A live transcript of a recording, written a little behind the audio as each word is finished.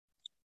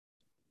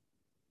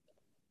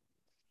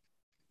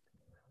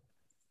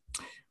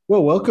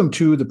Well, welcome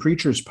to the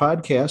Preacher's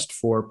Podcast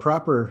for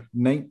Proper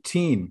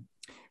 19.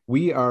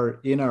 We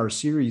are in our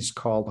series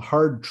called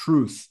Hard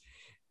Truth.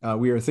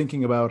 We are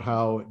thinking about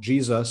how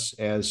Jesus,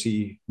 as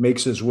he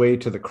makes his way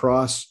to the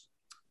cross,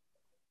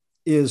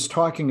 is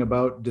talking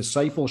about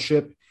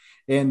discipleship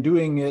and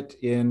doing it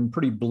in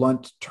pretty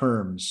blunt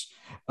terms.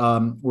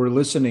 We're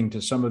listening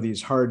to some of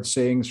these hard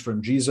sayings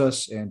from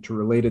Jesus and to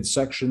related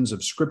sections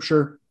of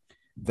Scripture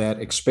that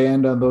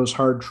expand on those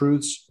hard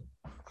truths.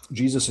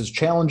 Jesus is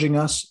challenging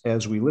us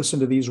as we listen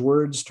to these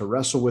words to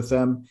wrestle with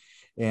them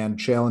and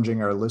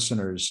challenging our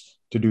listeners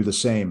to do the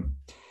same.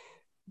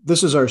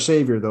 This is our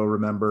Savior, though,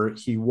 remember.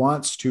 He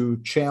wants to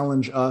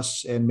challenge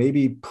us and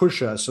maybe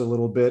push us a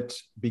little bit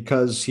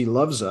because he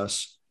loves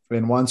us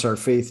and wants our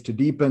faith to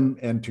deepen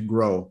and to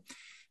grow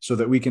so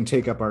that we can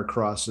take up our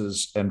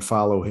crosses and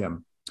follow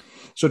him.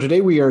 So today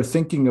we are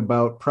thinking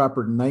about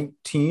Proper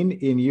 19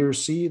 in Year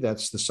C.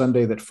 That's the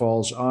Sunday that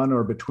falls on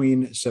or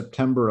between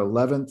September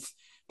 11th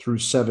through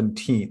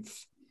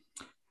 17th.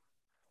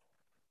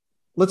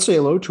 Let's say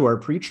hello to our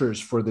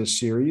preachers for this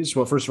series.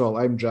 Well, first of all,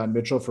 I'm John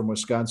Mitchell from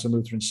Wisconsin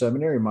Lutheran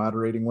Seminary,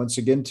 moderating once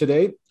again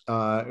today.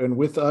 And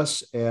with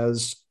us,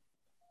 as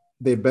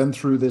they've been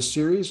through this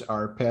series,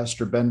 are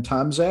Pastor Ben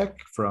Tomczak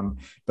from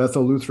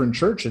Bethel Lutheran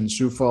Church in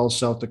Sioux Falls,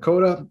 South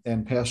Dakota,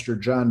 and Pastor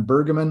John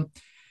Bergeman,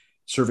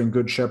 serving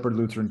Good Shepherd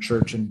Lutheran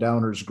Church in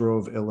Downers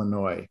Grove,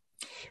 Illinois.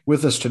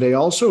 With us today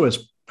also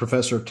is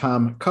Professor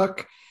Tom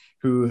Kuck,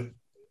 who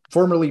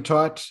formerly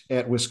taught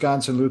at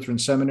Wisconsin Lutheran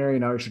Seminary.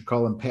 Now I should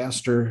call him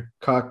Pastor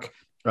Kuck.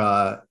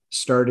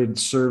 Started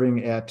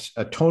serving at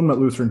Atonement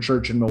Lutheran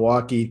Church in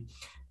Milwaukee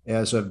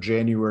as of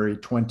January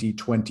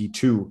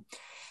 2022.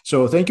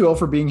 So thank you all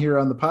for being here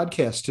on the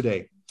podcast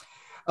today.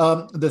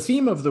 The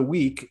theme of the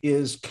week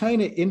is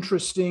kind of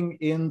interesting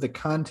in the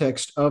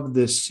context of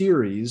this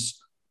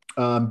series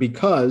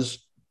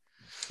because,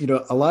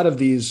 a lot of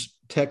these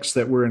texts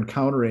that we're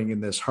encountering in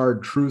this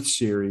Hard Truth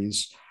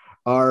series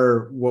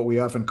are what we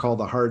often call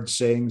the hard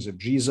sayings of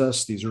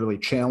Jesus, these really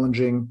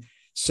challenging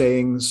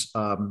sayings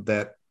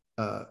that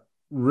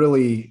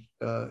really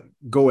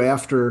go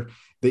after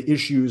the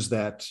issues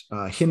that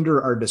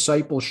hinder our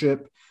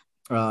discipleship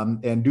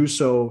and do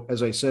so,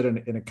 as I said,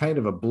 in a kind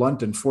of a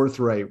blunt and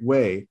forthright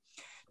way.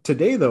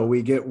 Today, though,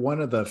 we get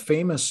one of the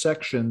famous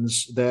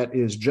sections that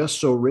is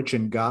just so rich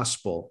in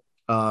gospel.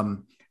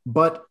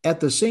 But at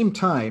the same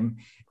time,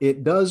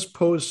 it does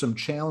pose some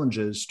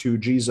challenges to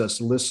Jesus'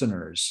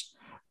 listeners.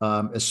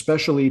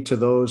 Especially to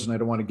those, and I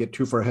don't want to get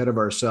too far ahead of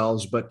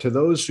ourselves, but to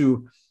those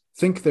who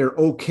think they're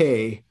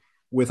okay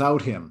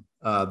without him,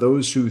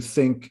 those who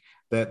think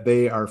that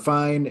they are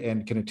fine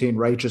and can attain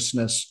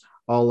righteousness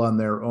all on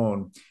their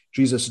own.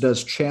 Jesus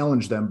does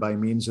challenge them by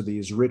means of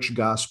these rich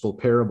gospel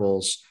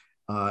parables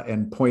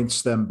and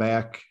points them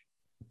back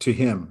to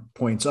him,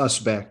 points us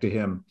back to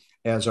him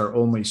as our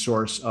only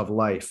source of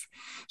life.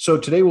 So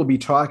today we'll be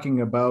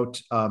talking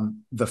about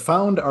the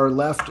found are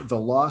left, the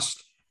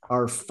lost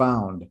are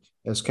found,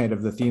 as kind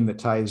of the theme that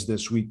ties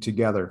this week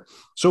together.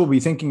 So we'll be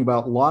thinking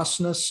about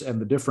lostness and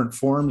the different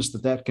forms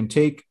that can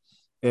take,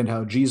 and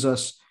how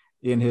Jesus,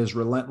 in his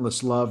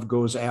relentless love,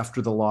 goes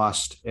after the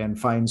lost and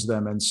finds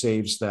them and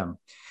saves them.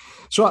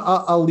 So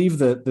I'll leave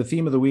the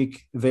theme of the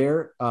week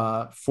there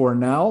for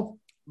now,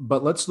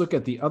 but let's look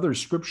at the other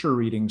scripture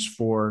readings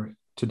for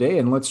today,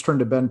 and let's turn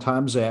to Ben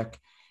Tomczak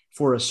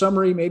for a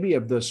summary maybe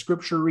of the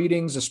scripture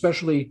readings,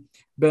 especially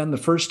Ben, the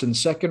first and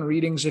second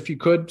readings, if you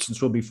could,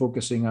 since we'll be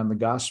focusing on the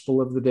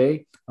gospel of the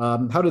day.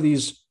 How do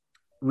these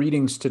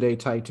readings today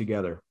tie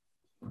together?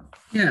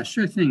 Yeah,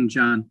 sure thing,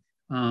 John.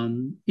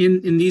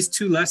 In these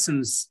two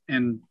lessons,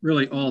 and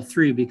really all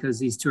three, because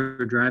these two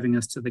are driving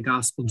us to the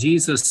gospel,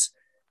 Jesus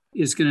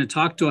is going to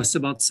talk to us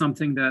about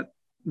something that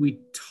we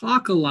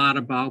talk a lot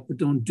about, but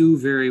don't do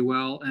very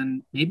well.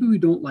 And maybe we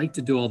don't like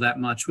to do all that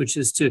much, which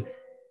is to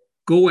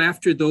go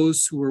after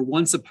those who were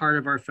once a part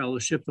of our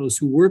fellowship, those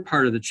who were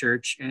part of the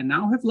church and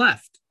now have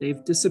left.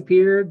 They've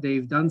disappeared.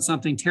 They've done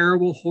something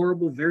terrible,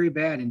 horrible, very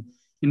bad. And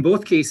in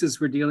both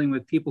cases, we're dealing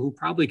with people who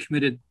probably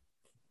committed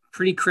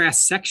pretty crass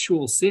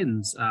sexual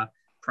sins,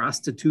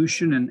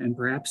 prostitution, and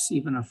perhaps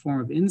even a form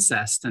of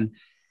incest.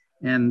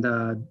 And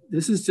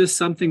this is just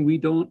something we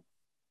don't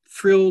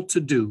thrill to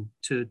do,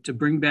 to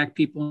bring back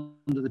people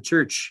into the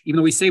church, even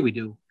though we say we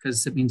do,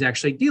 because it means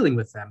actually dealing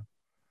with them.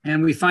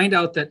 And we find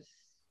out that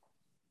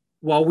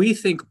while we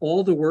think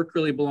all the work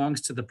really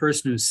belongs to the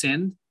person who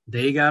sinned,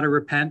 they got to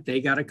repent, they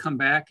got to come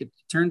back. It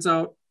turns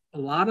out a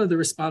lot of the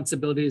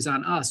responsibility is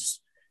on us,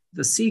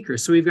 the seeker.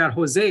 So we've got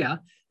Hosea,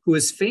 who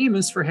is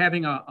famous for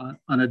having an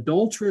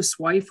adulterous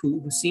wife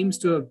who seems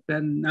to have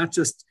been not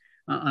just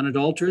an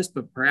adulteress,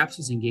 but perhaps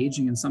is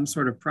engaging in some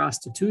sort of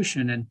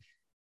prostitution.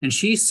 And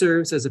she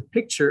serves as a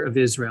picture of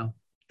Israel,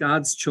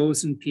 God's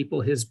chosen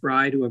people, his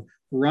bride, who have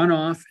run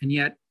off, and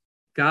yet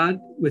God,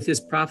 with his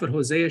prophet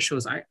Hosea,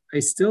 shows, I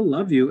still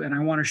love you, and I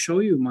want to show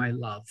you my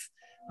love.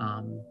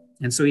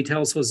 And so he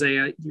tells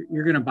Hosea,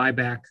 you're going to buy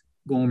back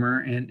Gomer,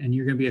 and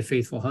you're going to be a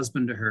faithful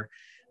husband to her.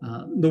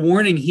 The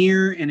warning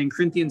here and in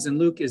Corinthians and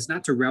Luke is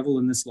not to revel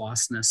in this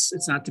lostness.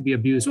 It's not to be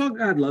abused. Well,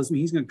 God loves me.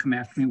 He's going to come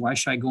after me. Why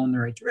should I go in the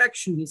right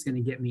direction? He's going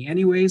to get me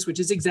anyways, which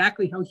is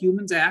exactly how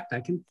humans act.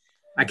 I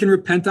can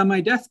repent on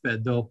my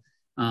deathbed, though.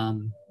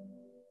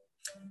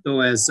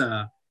 Though as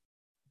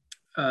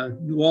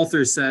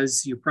Walther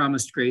says, you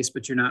promised grace,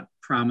 but you're not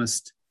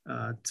promised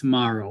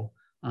tomorrow.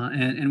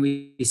 And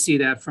we see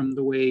that from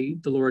the way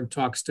the Lord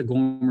talks to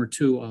Gomer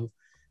too, of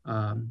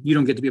you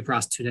don't get to be a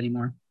prostitute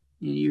anymore.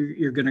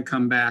 You're going to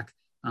come back,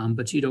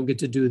 but you don't get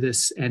to do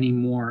this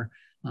anymore.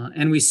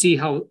 And we see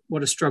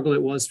what a struggle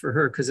it was for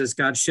her, because as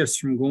God shifts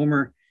from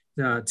Gomer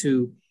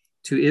to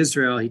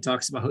Israel, he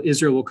talks about how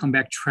Israel will come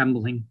back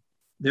trembling.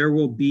 There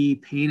will be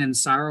pain and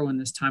sorrow in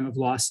this time of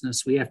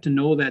lostness. We have to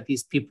know that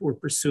these people were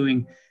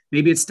pursuing.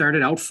 Maybe it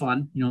started out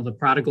fun, the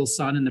prodigal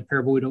son in the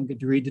parable we don't get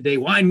to read today,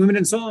 wine, women,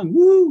 and song,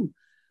 woo!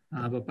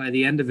 But by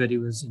the end of it, he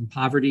was in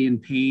poverty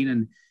and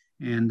pain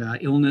and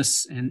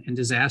illness and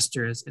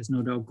disaster, as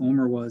no doubt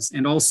Gomer was.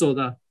 And also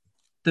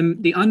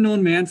the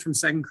unknown man from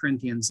 2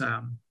 Corinthians.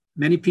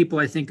 Many people,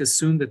 I think,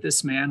 assume that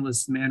this man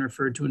was the man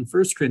referred to in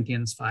 1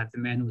 Corinthians 5, the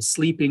man who was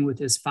sleeping with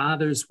his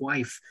father's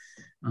wife.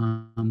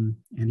 And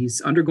he's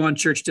undergone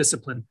church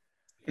discipline,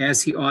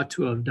 as he ought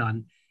to have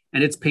done.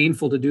 And it's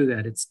painful to do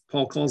that.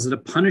 Paul calls it a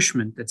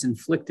punishment that's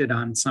inflicted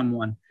on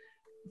someone,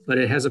 but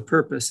it has a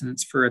purpose, and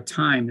it's for a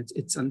time.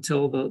 It's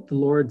until the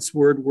Lord's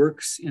word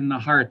works in the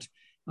heart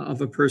of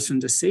a person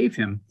to save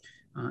him.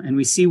 And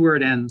we see where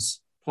it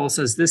ends. Paul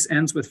says this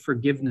ends with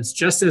forgiveness.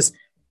 Just as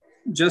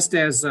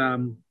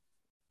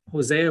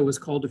Hosea was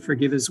called to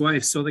forgive his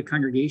wife, so the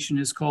congregation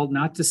is called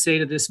not to say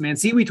to this man,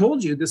 see, we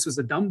told you this was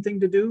a dumb thing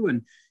to do,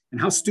 and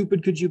how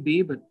stupid could you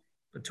be, but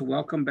to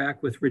welcome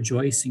back with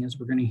rejoicing, as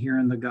we're going to hear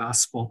in the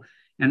gospel.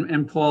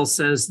 And Paul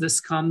says this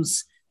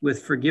comes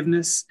with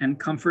forgiveness and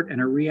comfort and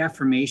a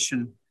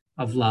reaffirmation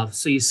of love.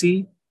 So you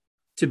see,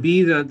 to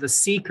be the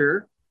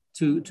seeker,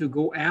 to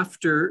go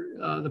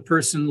after the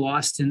person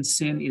lost in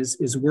sin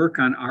is work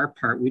on our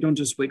part. We don't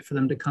just wait for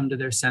them to come to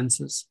their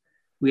senses.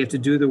 We have to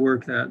do the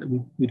work that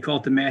we'd call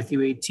it the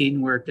Matthew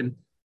 18 work. And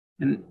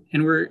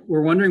we're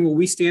wondering, will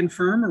we stand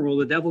firm, or will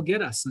the devil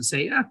get us and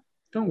say,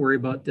 don't worry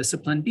about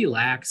discipline, be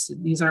lax.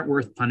 These aren't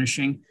worth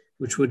punishing,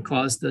 which would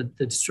cause the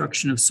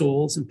destruction of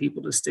souls and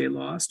people to stay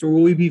lost? Or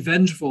will we be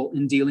vengeful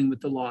in dealing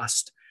with the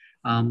lost?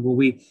 Will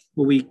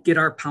we get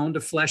our pound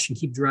of flesh and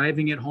keep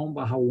driving it home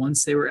about how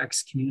once they were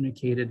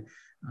excommunicated?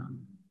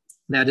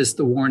 That is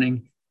the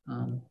warning.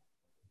 And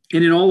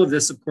in all of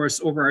this, of course,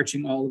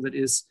 overarching all of it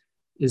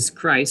is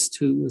Christ,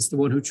 who was the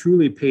one who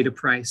truly paid a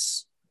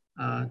price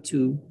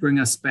to bring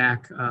us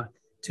back,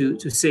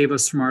 to save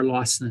us from our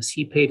lostness.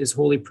 He paid his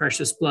holy,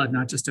 precious blood,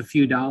 not just a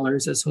few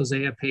dollars as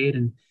Hosea paid,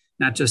 and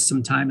not just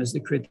some time as the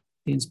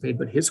Corinthians paid,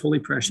 but his holy,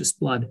 precious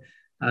blood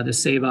to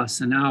save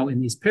us. And now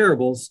in these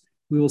parables,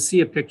 we will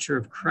see a picture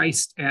of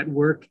Christ at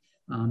work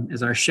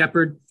as our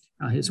shepherd,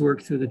 his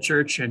work through the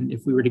church. And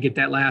if we were to get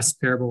that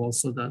last parable,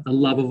 also the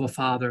love of a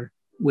father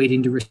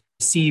waiting to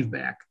receive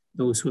back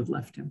those who have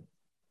left him.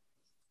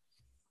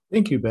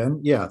 Thank you, Ben.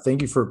 Yeah,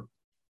 thank you for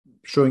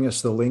showing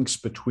us the links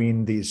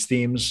between these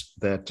themes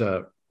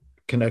that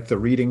connect the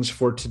readings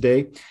for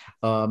today.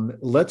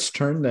 Let's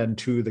turn then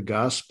to the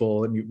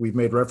gospel. And we've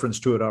made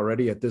reference to it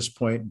already at this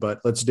point,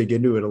 but let's dig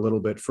into it a little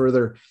bit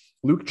further.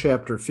 Luke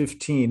chapter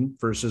 15,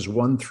 verses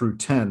 1 through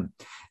 10.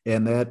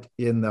 And that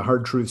in the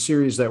Hard Truth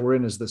series that we're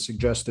in is the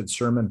suggested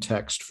sermon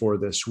text for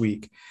this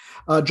week.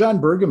 John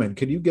Bergman,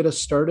 could you get us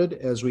started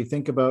as we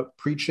think about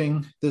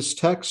preaching this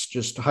text?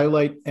 Just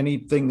highlight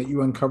anything that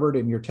you uncovered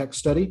in your text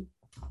study.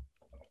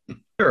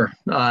 Sure.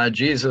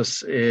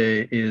 Jesus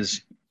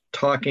is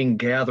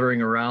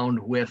gathering around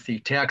with the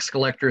tax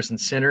collectors and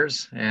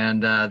sinners.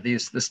 And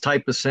this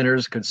type of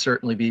sinners could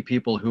certainly be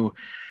people who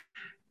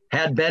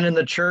had been in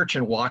the church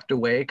and walked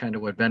away, kind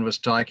of what Ben was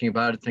talking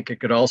about. I think it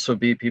could also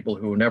be people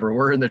who never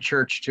were in the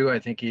church too. I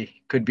think he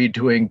could be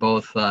doing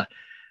both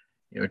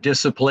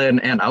discipline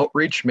and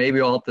outreach, maybe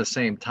all at the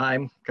same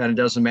time. Kind of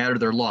doesn't matter,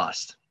 they're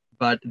lost.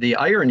 But the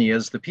irony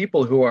is the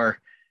people who are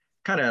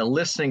kind of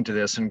listening to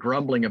this and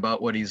grumbling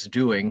about what he's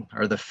doing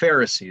are the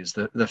Pharisees.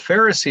 The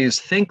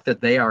Pharisees think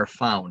that they are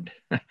found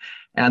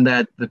and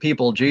that the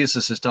people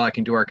Jesus is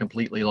talking to are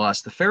completely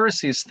lost. The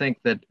Pharisees think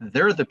that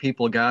they're the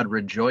people God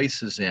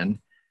rejoices in,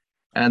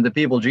 and the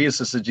people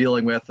Jesus is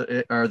dealing with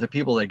are the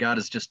people that God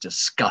is just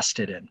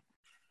disgusted in.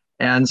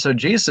 And so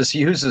Jesus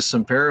uses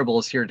some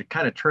parables here to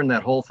kind of turn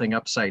that whole thing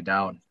upside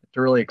down,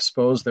 to really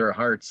expose their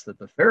hearts that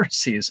the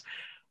Pharisees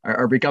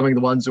are becoming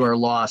the ones who are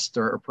lost,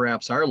 or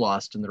perhaps are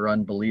lost in their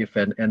unbelief,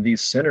 and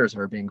these sinners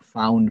are being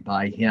found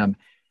by him.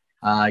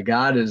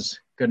 God is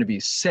going to be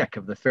sick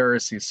of the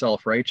Pharisees'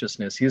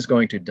 self-righteousness. He's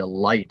going to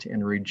delight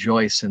and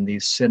rejoice in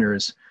these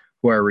sinners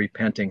who are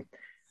repenting.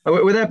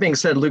 With that being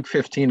said, Luke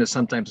 15 is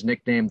sometimes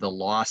nicknamed the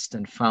lost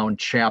and found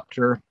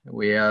chapter.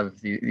 We have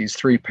these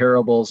three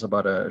parables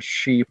about a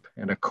sheep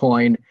and a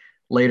coin,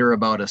 later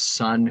about a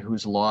son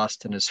who's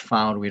lost and is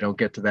found. We don't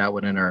get to that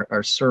one in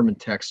our sermon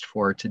text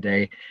for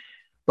today.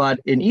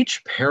 But in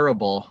each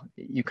parable,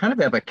 you kind of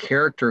have a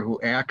character who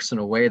acts in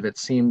a way that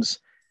seems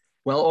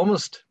well,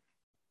 almost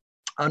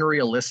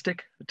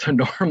unrealistic to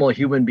normal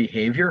human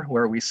behavior,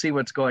 where we see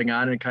what's going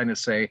on and kind of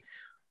say,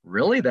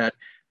 really, that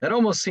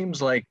almost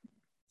seems like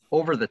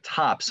over the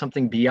top,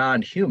 something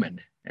beyond human.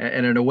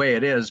 And in a way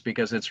it is,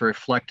 because it's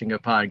reflecting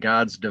upon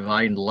God's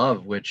divine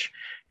love, which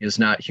is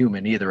not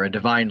human either, a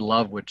divine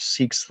love which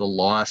seeks the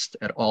lost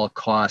at all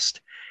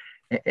cost.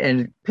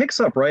 And it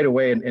picks up right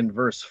away in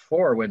verse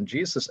 4 when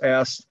Jesus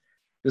asks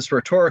this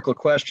rhetorical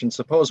question: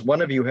 suppose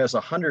one of you has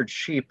 100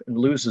 sheep and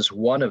loses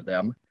one of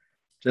them.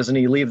 Doesn't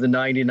he leave the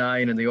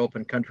 99 in the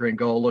open country and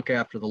go look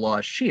after the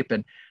lost sheep?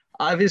 And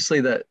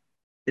obviously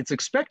it's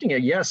expecting a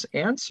yes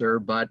answer,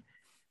 but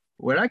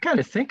when I kind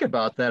of think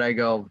about that, I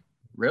go,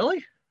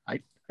 really?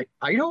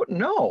 I don't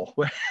know.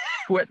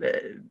 what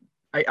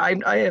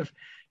I have,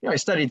 I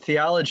studied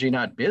theology,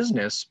 not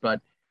business,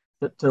 but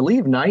to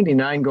leave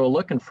 99, go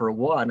looking for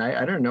one,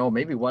 I don't know,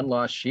 maybe one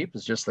lost sheep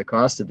is just the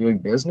cost of doing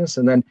business.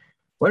 And then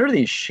what are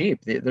these sheep?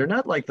 They're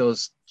not like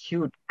those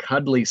cute,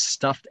 cuddly,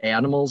 stuffed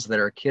animals that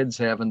our kids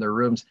have in their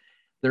rooms.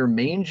 They're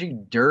mangy,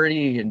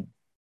 dirty, and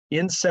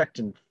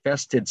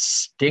insect-infested,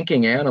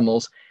 stinking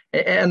animals.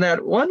 And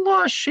that one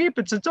lost sheep,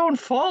 it's its own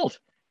fault.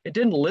 It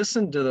didn't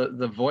listen to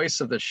the voice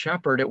of the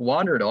shepherd. It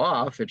wandered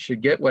off. It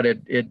should get what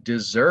it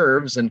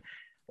deserves. And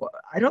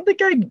I don't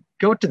think I'd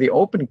go to the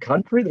open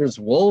country. There's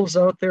wolves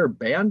out there,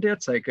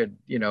 bandits. I could,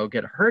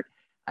 get hurt.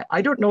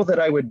 I don't know that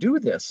I would do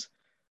this.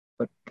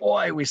 But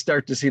boy, we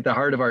start to see the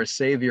heart of our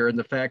Savior and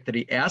the fact that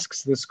he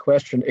asks this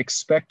question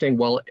expecting,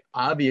 well,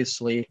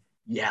 obviously,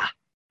 yeah,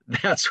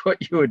 that's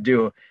what you would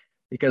do,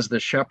 because the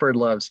shepherd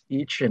loves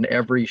each and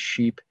every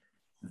sheep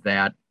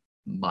that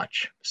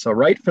much. So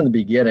right from the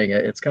beginning,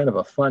 it's kind of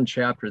a fun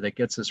chapter that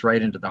gets us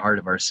right into the heart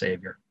of our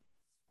Savior.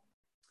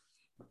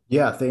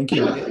 Yeah, thank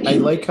you. I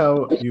like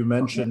how you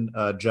mentioned,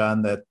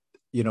 John, that,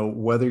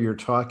 whether you're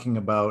talking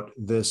about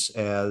this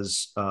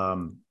as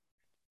kind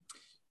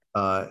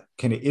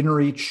of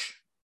inreach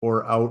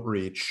or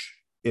outreach,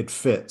 it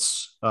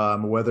fits.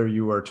 Whether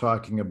you are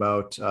talking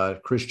about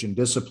Christian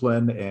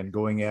discipline and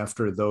going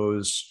after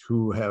those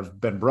who have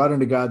been brought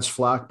into God's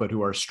flock but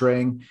who are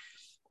straying,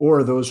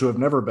 or those who have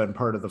never been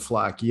part of the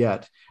flock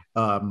yet.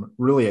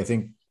 Really, I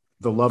think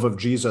the love of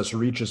Jesus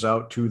reaches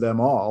out to them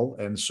all.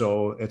 And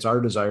so it's our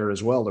desire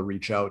as well to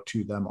reach out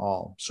to them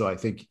all. So I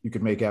think you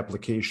could make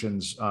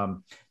applications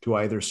to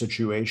either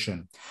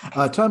situation.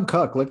 Tom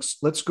Cuck,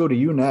 let's go to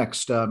you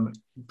next.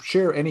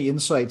 Share any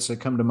insights that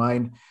come to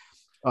mind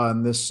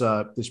on this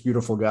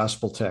beautiful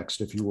gospel text,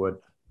 if you would.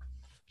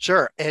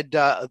 Sure. And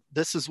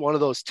this is one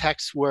of those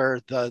texts where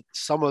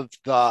some of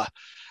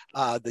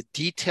the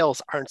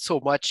details aren't so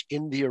much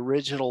in the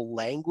original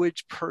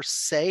language per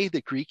se.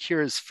 The Greek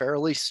here is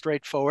fairly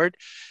straightforward,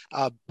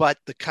 but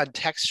the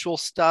contextual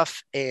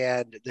stuff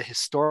and the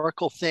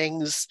historical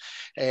things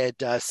and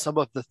some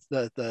of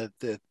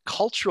the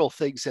cultural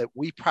things that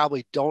we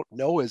probably don't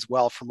know as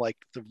well from like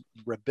the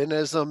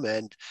rabbinism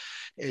and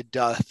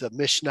the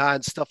Mishnah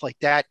and stuff like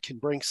that can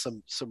bring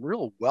some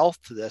real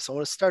wealth to this. I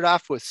want to start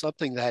off with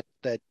something that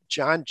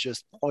John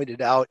just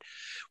pointed out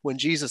when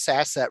Jesus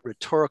asked that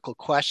rhetorical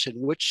question,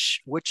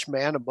 which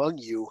man among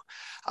you?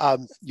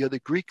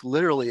 The Greek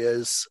literally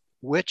is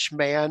which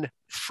man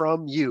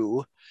from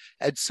you,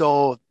 and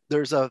so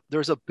there's a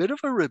bit of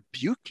a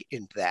rebuke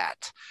in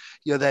that,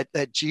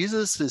 that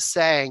Jesus is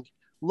saying,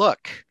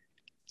 look,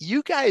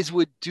 you guys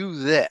would do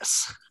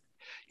this.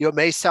 It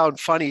may sound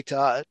funny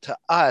to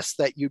us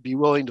that you'd be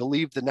willing to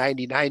leave the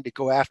 99 to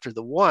go after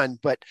the one,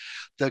 but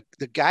the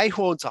guy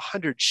who owns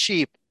 100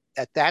 sheep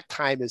at that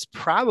time is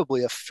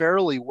probably a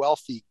fairly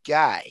wealthy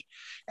guy.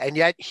 And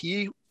yet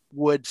he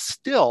would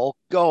still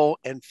go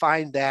and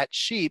find that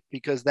sheep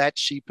because that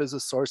sheep is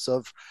a source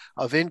of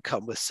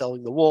income with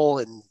selling the wool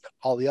and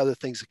all the other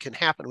things that can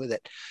happen with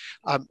it.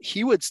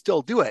 He would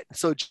still do it.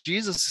 So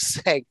Jesus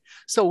is saying,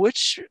 so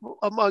which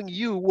among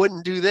you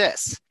wouldn't do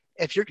this?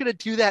 If you're going to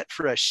do that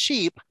for a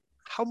sheep,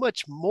 how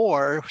much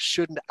more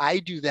shouldn't I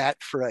do that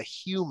for a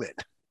human?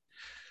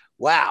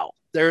 Wow.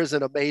 There's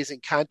an amazing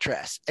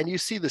contrast. And you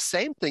see the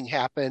same thing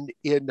happen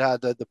in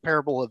the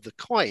parable of the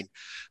coin.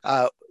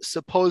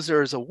 Suppose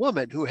there's a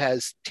woman who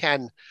has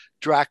 10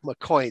 drachma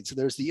coins, and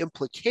there's the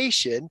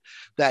implication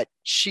that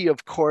she,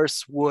 of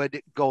course,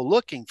 would go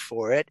looking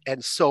for it,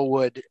 and so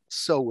would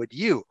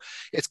you.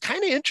 It's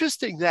kind of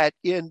interesting that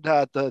in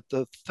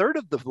the third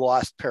of the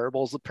lost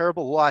parables, the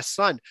parable of the lost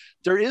son,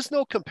 there is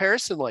no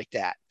comparison like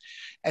that.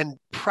 And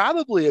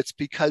probably it's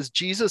because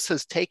Jesus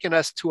has taken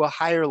us to a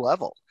higher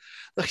level.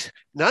 Look,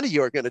 none of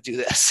you are going to do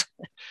this.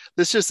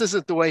 This just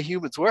isn't the way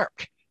humans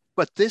work.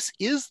 But this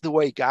is the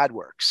way God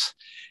works.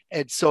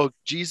 And so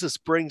Jesus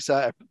brings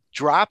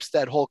drops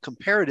that whole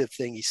comparative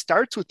thing. He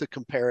starts with the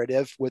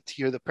comparative with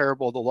here, the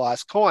parable of the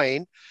lost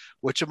coin.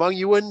 Which among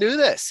you wouldn't do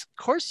this?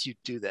 Of course you'd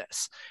do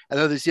this. And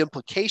then there's the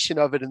implication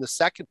of it in the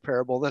second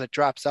parable. Then it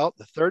drops out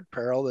in the third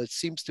parable. It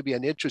seems to be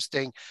an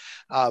interesting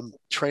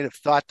train of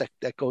thought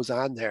that goes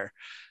on there.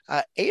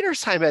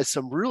 Edersheim has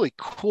some really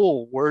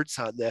cool words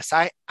on this.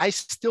 I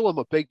still am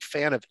a big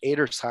fan of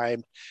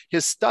Edersheim.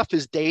 His stuff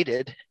is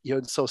dated,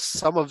 and so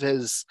some of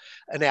his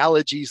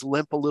analogies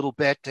limp a little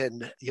bit,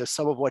 and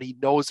some of what he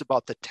knows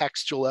about the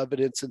textual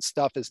evidence and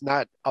stuff is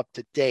not up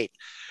to date.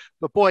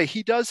 But boy,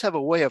 he does have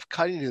a way of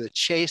cutting to the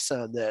chase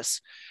on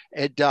this.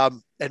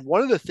 And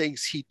one of the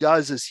things he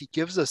does is he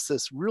gives us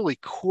this really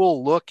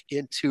cool look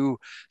into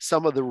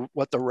some of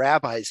what the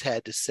rabbis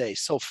had to say.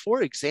 So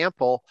for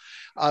example,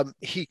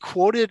 he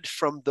quoted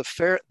from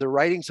the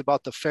writings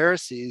about the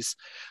Pharisees,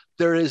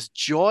 "There is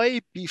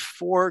joy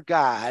before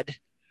God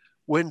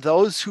when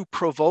those who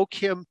provoke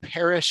him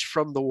perish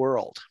from the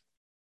world."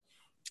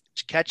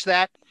 Did you catch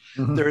that?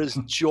 Mm-hmm. There is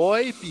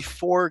joy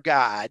before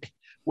God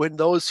when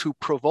those who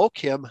provoke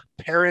him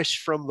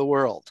perish from the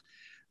world.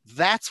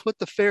 That's what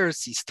the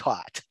Pharisees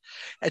taught.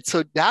 And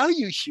so now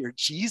you hear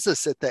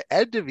Jesus at the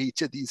end of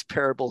each of these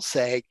parables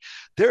saying,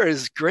 there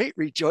is great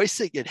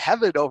rejoicing in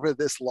heaven over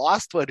this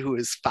lost one who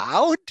is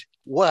found.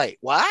 Wait,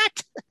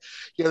 what?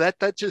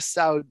 That just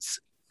sounds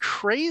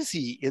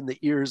crazy in the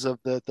ears of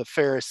the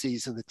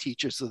Pharisees and the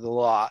teachers of the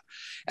law.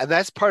 And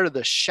that's part of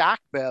the shock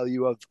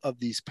value of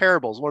these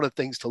parables. One of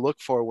the things to look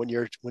for when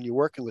you're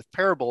working with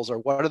parables are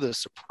what are the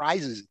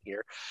surprises in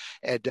here.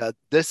 And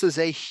this is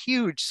a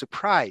huge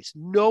surprise.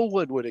 No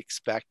one would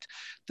expect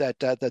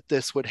that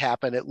this would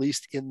happen, at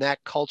least in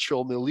that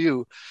cultural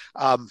milieu.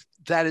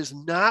 That is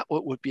not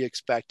what would be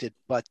expected,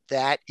 but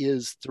that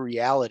is the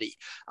reality.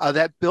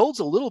 That builds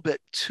a little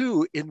bit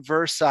too in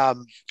verse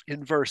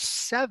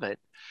 7.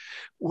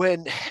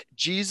 When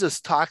Jesus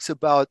talks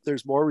about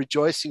there's more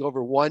rejoicing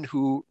over one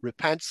who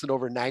repents than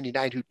over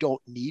 99 who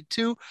don't need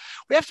to,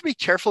 we have to be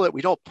careful that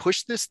we don't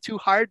push this too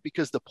hard,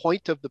 because the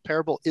point of the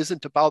parable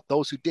isn't about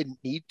those who didn't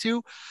need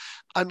to,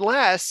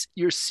 unless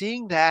you're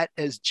seeing that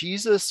as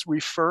Jesus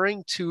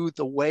referring to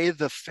the way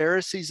the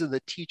Pharisees and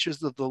the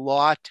teachers of the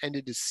law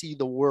tended to see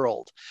the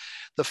world.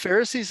 The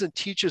Pharisees and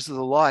teachers of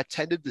the law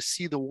tended to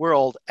see the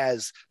world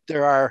as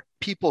there are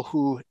people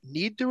who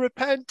need to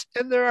repent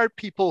and there are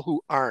people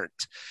who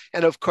aren't.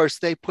 And of course,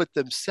 they put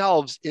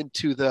themselves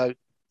into the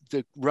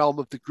realm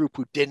of the group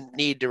who didn't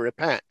need to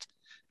repent,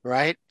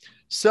 right?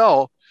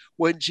 So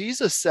when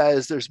Jesus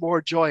says there's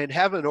more joy in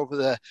heaven over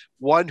the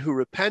one who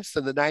repents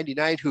than the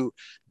 99 who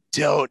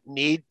don't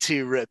need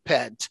to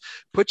repent,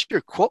 put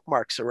your quote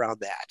marks around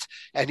that.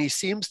 And he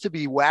seems to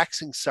be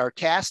waxing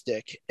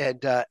sarcastic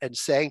and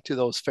saying to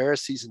those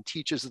Pharisees and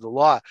teachers of the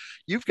law,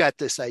 you've got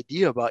this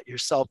idea about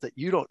yourself that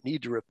you don't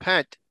need to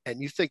repent,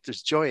 and you think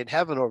there's joy in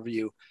heaven over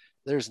you.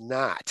 There's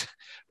not.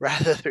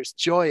 Rather, there's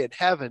joy in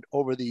heaven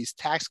over these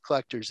tax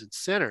collectors and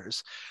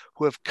sinners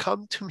who have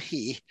come to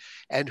me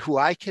and who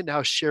I can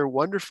now share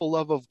wonderful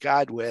love of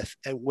God with.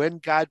 And when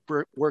God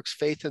works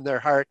faith in their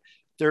heart,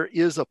 there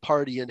is a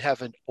party in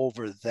heaven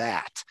over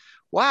that.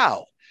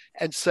 Wow.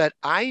 And said,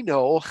 I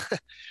know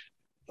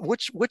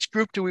which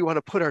group do we want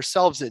to put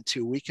ourselves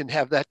into? We can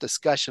have that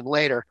discussion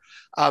later.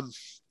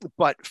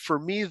 But for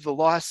me, the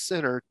lost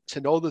sinner,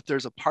 to know that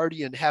there's a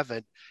party in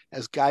heaven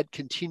as God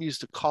continues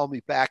to call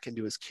me back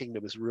into his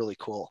kingdom is really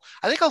cool.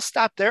 I think I'll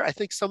stop there. I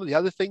think some of the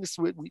other things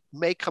we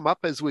may come up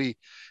as we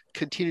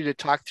continue to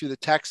talk through the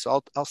text.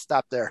 So I'll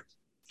stop there.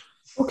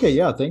 Okay,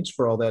 yeah, thanks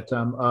for all that,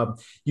 Tom.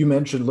 You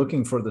mentioned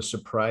looking for the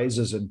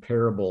surprises in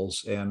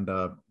parables, and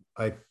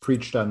I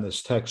preached on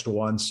this text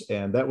once,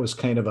 and that was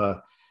kind of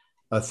a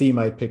theme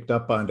I picked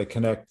up on to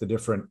connect the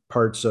different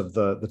parts of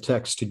the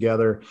text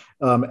together.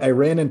 I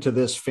ran into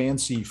this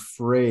fancy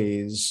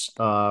phrase,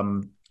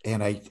 and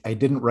I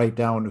didn't write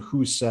down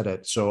who said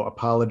it, so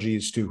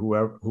apologies to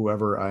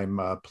whoever I'm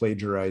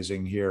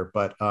plagiarizing here.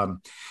 But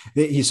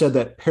he said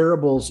that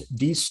parables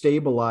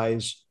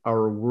destabilize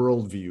our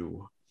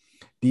worldview.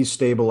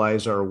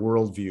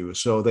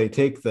 So they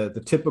take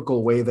the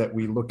typical way that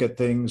we look at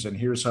things, and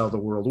here's how the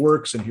world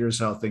works, and here's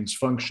how things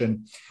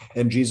function.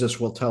 And Jesus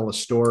will tell a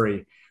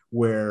story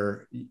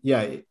where,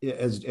 yeah,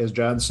 as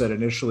John said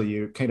initially,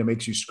 it kind of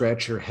makes you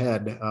scratch your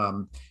head.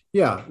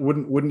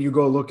 Wouldn't you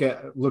go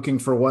looking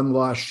for one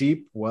lost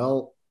sheep?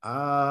 Well,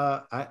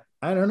 I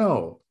don't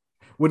know.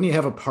 Wouldn't you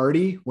have a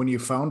party when you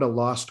found a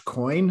lost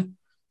coin?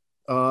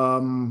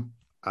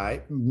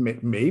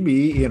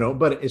 Maybe,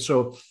 but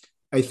so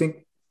I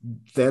think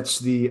that's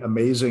the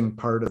amazing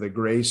part of the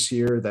grace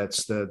here.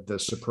 That's the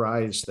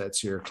surprise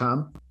that's here.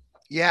 Tom?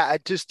 Yeah,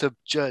 just to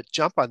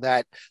jump on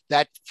that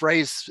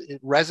phrase,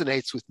 it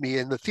resonates with me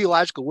in the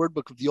Theological Word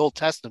Book of the Old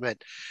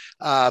Testament.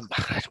 I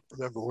don't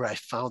remember where I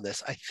found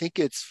this. I think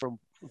it's from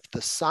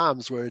the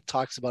Psalms where it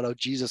talks about how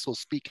Jesus will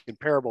speak in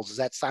parables. Is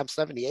that Psalm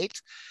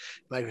 78?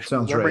 Am I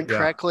Sounds remembering right.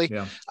 correctly?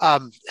 Yeah.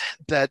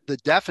 That the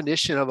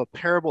definition of a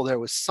parable there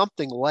was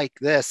something like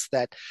this,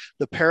 that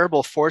the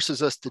parable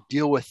forces us to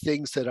deal with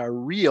things that are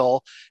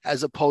real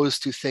as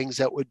opposed to things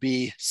that would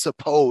be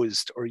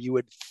supposed or you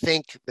would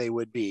think they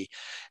would be.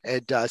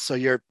 And so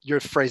your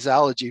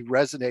phraseology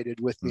resonated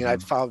with me, and I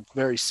found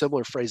very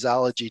similar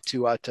phraseology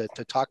to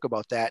talk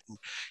about that. And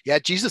yeah,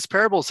 Jesus'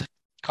 parables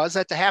cause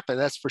that to happen,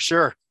 that's for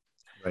sure.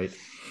 Right.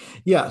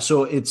 Yeah.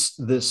 So it's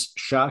this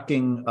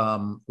shocking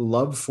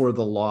love for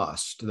the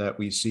lost that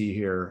we see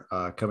here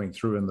coming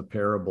through in the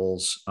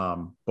parables,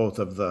 both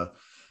of the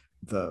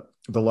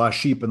lost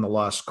sheep and the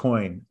lost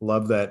coin.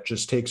 Love that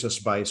just takes us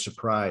by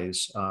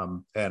surprise.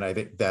 And I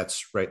think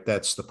that's right.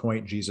 That's the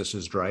point Jesus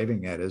is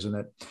driving at, isn't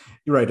it?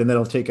 You're right. And then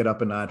he'll take it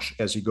up a notch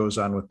as he goes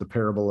on with the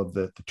parable of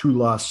the two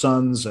lost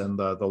sons and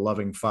the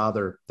loving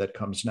father that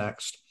comes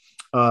next.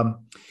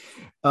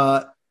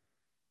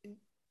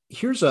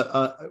 Here's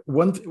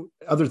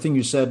other thing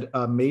you said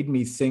made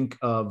me think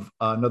of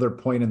another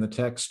point in the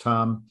text,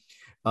 Tom.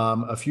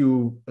 A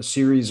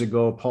series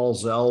ago, Paul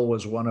Zell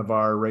was one of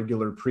our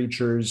regular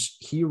preachers.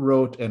 He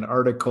wrote an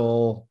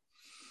article.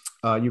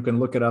 You can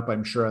look it up,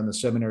 I'm sure, on the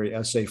seminary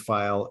essay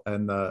file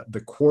and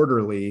the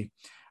quarterly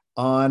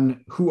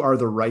on who are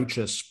the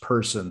righteous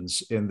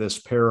persons in this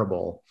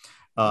parable,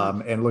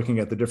 and looking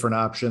at the different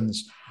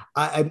options.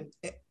 I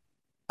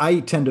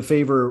tend to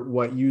favor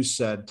what you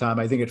said, Tom.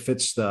 I think it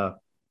fits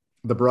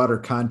the broader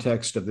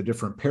context of the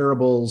different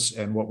parables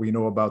and what we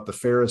know about the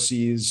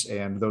Pharisees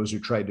and those who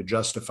tried to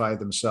justify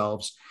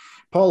themselves.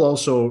 Paul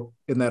also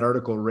in that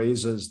article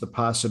raises the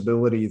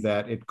possibility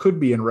that it could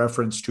be in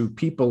reference to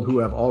people who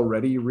have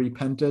already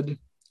repented,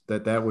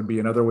 that would be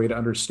another way to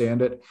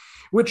understand it,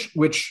 which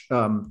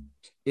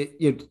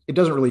it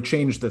doesn't really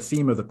change the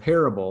theme of the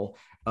parable.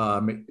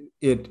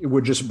 It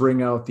would just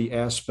bring out the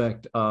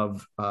aspect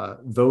of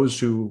those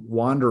who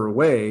wander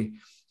away.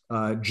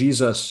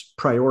 Jesus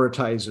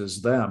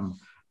prioritizes them.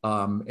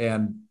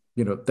 And,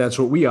 that's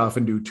what we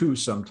often do too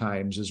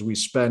sometimes, is we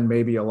spend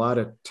maybe a lot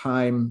of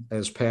time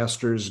as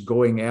pastors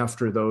going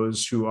after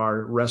those who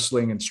are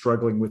wrestling and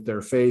struggling with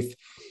their faith.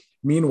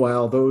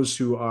 Meanwhile, those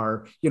who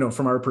are,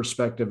 from our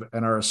perspective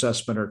and our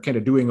assessment are kind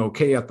of doing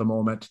okay at the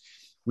moment,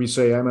 we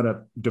say, I'm going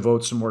to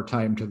devote some more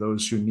time to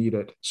those who need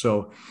it.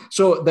 So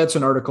that's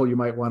an article you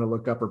might want to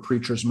look up, or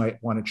preachers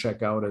might want to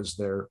check out as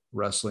they're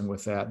wrestling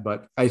with that.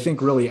 But I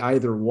think really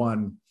either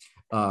one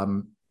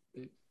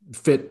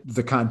fit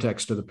the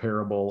context of the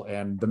parable,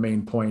 and the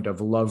main point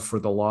of love for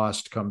the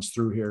lost comes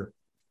through here.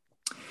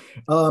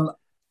 How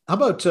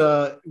about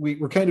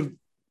we're kind of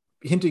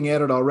hinting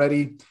at it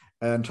already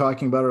and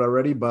talking about it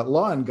already, but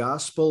law and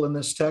gospel in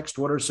this text,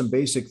 what are some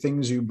basic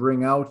things you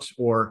bring out?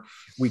 Or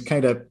we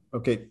kind of,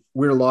 okay,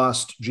 we're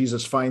lost,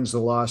 Jesus finds the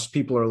lost,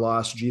 people are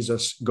lost,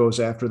 Jesus goes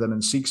after them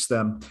and seeks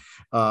them.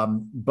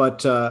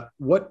 But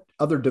what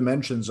other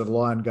dimensions of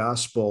law and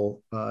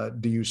gospel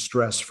do you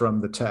stress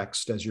from the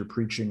text as you're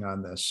preaching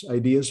on this?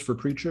 Ideas for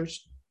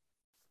preachers?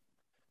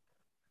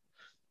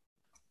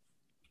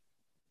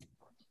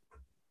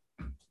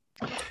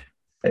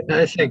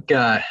 I think,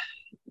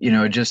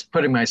 just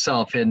putting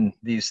myself in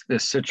this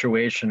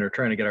situation, or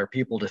trying to get our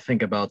people to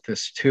think about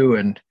this too.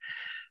 And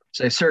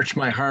as I search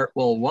my heart,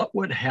 well, what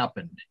would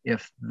happen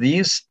if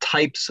these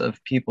types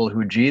of people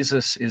who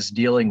Jesus is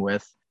dealing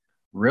with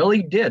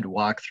really did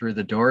walk through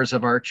the doors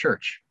of our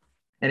church?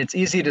 And it's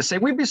easy to say,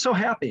 we'd be so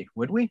happy,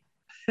 would we?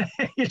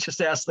 You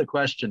just ask the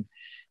question.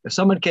 If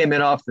someone came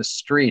in off the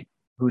street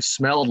who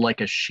smelled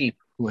like a sheep,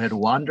 who had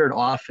wandered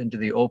off into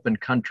the open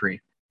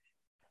country,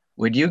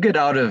 would you get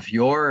out of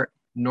your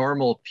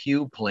normal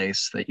pew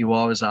place that you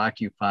always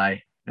occupy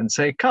and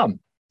say, come,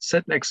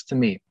 sit next to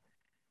me.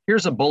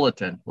 Here's a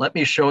bulletin. Let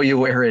me show you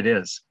where it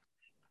is.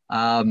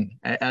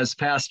 As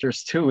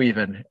pastors too,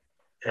 even,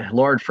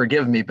 Lord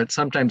forgive me, but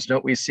sometimes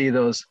don't we see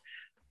those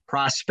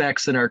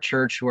prospects in our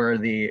church who are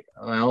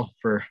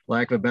for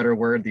lack of a better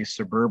word, the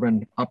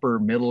suburban upper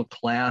middle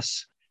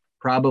class,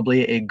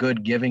 probably a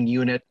good giving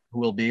unit who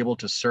will be able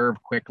to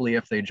serve quickly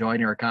if they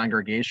join our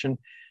congregation,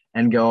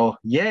 and go,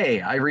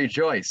 yay, I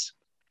rejoice.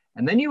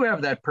 And then you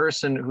have that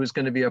person who's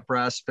going to be a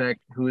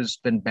prospect who's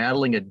been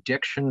battling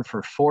addiction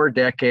for 4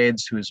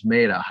 decades, who's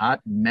made a hot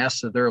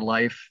mess of their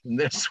life in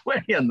this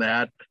way and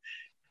that.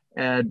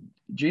 And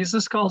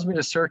Jesus calls me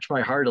to search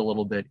my heart a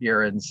little bit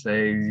here and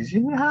say,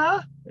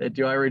 yeah,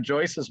 do I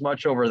rejoice as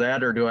much over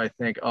that? Or do I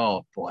think,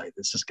 oh boy,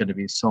 this is going to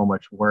be so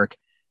much work?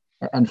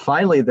 And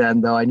finally,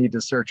 then, though, I need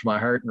to search my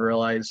heart and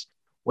realize,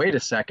 wait a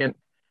second,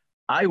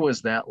 I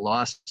was that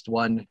lost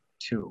one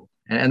too.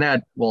 And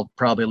that will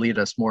probably lead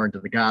us more into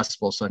the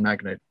gospel. So I'm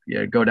not going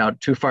to go down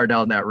too far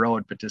down that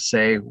road, but to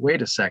say,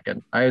 wait a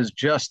second, I was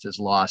just as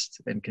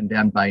lost and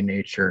condemned by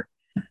nature,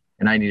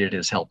 and I needed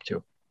his help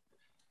too.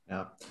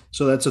 Yeah.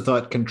 So that's a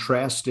thought,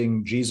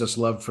 contrasting Jesus'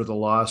 love for the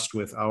lost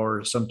with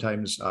our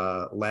sometimes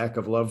lack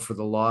of love for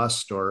the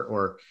lost,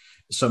 or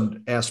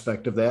some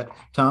aspect of that.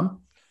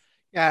 Tom?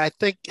 Yeah, I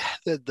think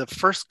the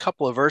first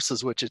couple of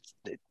verses, which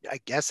I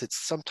guess it's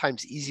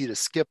sometimes easy to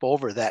skip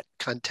over that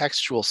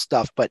contextual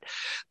stuff, but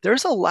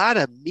there's a lot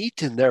of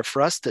meat in there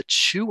for us to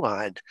chew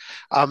on.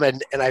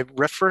 And I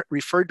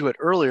referred to it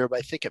earlier, but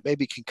I think it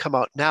maybe can come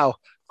out now.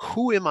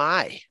 Who am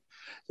I?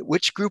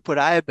 Which group would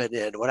I have been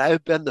in? Would I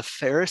have been the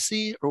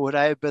Pharisee or would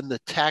I have been the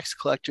tax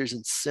collectors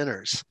and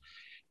sinners?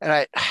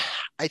 And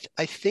I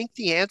think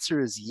the answer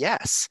is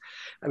yes.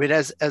 I mean,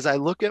 as I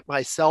look at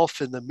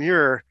myself in the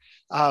mirror,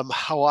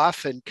 how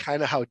often,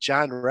 kind of how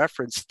John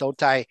referenced,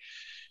 don't I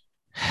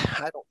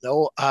don't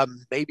know,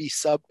 maybe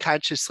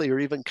subconsciously or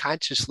even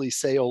consciously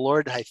say, "Oh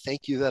Lord, I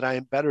thank you that I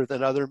am better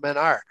than other men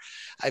are.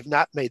 I've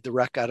not made the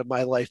wreck out of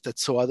my life that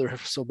so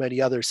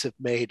many others have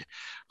made."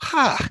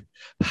 Ha!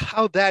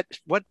 How that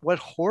what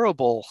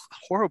horrible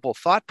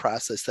thought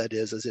process that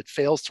is, as it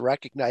fails to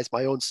recognize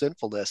my own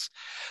sinfulness.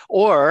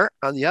 Or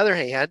on the other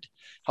hand,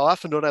 how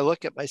often don't I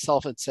look at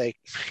myself and say,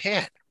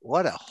 "Man,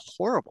 what a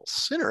horrible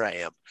sinner I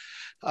am.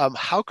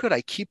 How could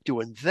I keep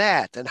doing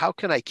that? And how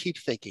can I keep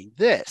thinking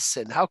this?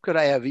 And how could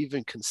I have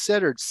even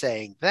considered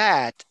saying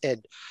that?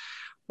 And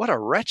what a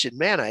wretched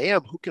man I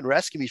am. Who can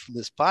rescue me from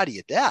this body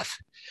of death?"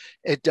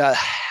 It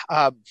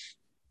um,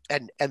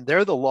 and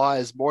there the law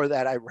is more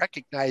that I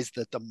recognize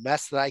that the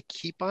mess that I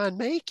keep on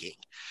making.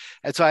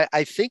 And so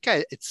I think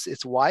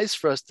it's wise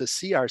for us to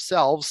see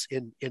ourselves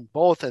in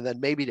both, and then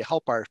maybe to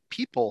help our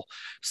people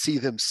see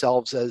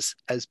themselves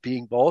as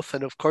being both.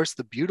 And of course,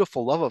 the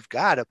beautiful love of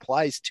God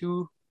applies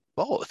to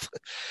both,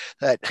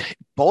 that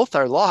both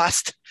are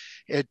lost.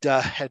 And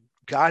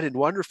God in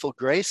wonderful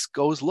grace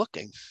goes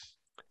looking.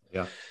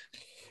 Yeah.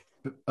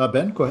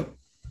 Ben, go ahead.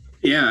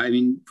 Yeah, I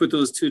mean, put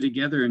those two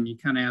together and you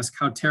kind of ask,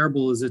 how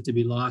terrible is it to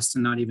be lost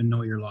and not even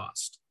know you're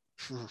lost?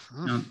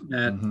 Mm-hmm. You know,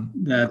 that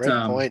Mm-hmm. that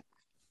Great point.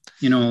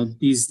 you know,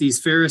 these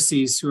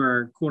Pharisees who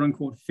are quote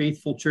unquote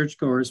faithful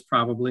churchgoers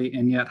probably,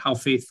 and yet how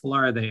faithful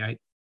are they?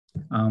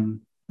 Bo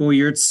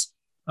Yurtz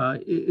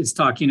is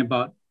talking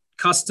about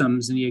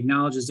customs, and he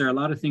acknowledges there are a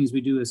lot of things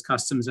we do as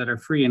customs that are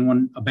free,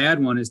 and a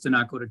bad one is to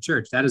not go to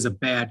church. That is a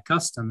bad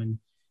custom,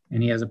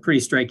 and he has a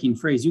pretty striking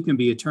phrase: "You can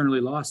be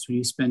eternally lost when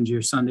you spend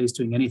your Sundays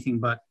doing anything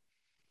but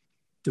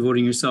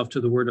devoting yourself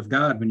to the Word of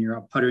God. When you're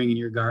out puttering in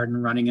your garden,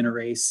 running in a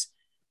race,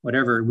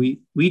 whatever we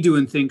do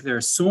and think, there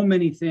are so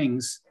many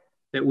things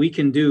that we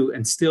can do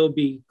and still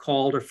be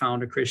called or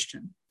found a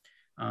Christian."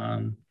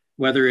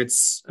 Whether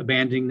it's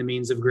abandoning the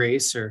means of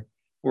grace,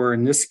 or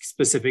in this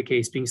specific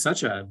case, being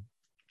such a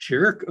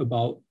jerk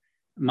about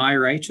my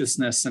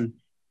righteousness. And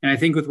I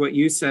think with what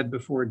you said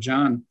before,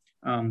 John,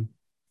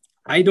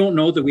 I don't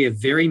know that we have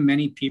very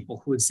many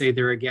people who would say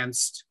they're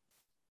against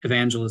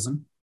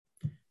evangelism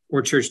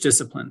or church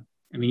discipline.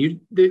 I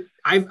mean,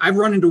 I've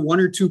run into one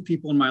or two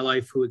people in my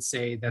life who would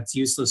say that's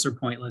useless or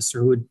pointless,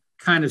 or who would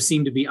kind of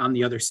seem to be on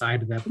the other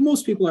side of that. But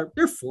most people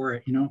they're for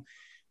it, you know.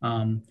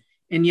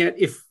 And yet,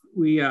 if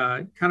we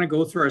kind of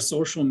go through our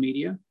social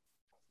media,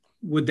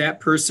 would that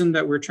person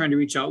that we're trying to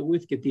reach out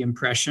with get the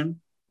impression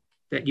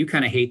that you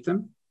kind of hate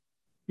them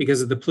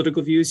because of the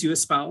political views you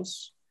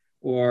espouse,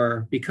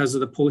 or because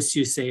of the posts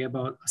you say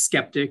about a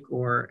skeptic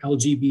or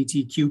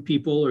LGBTQ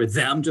people, or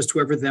them, just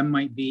whoever them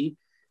might be?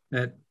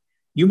 That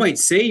you might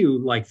say you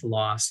like the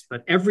lost,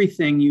 but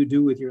everything you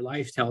do with your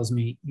life tells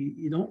me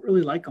you don't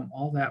really like them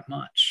all that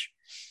much.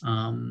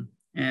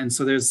 And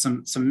so there's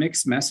some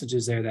mixed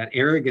messages there. That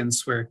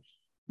arrogance, where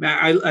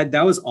I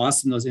that was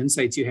awesome. Those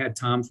insights you had,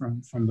 Tom,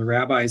 from the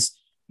rabbis.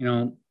 You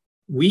know,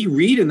 we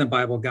read in the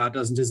Bible, God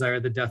doesn't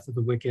desire the death of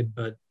the wicked,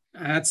 but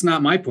that's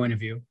not my point of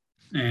view.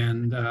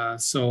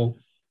 And so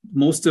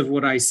most of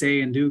what I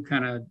say and do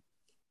kind of,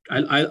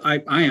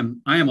 I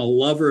am a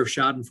lover of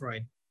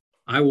Schadenfreude.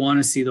 I want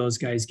to see those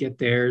guys get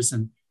theirs.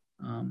 And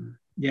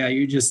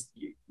we're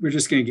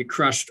just going to get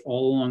crushed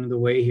all along the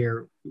way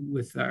here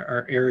with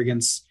our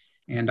arrogance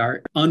and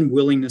our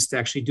unwillingness to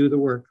actually do the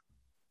work.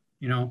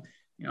 You know,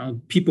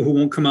 people who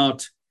won't come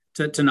out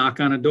to knock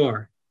on a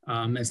door.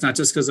 It's not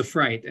just because of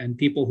fright, and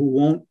people who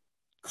won't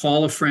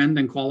call a friend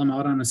and call them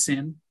out on a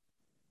sin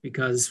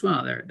because,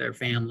 well, they're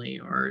family,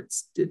 or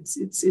it's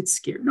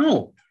scary.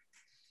 No.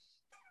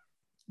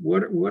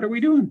 What are we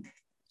doing?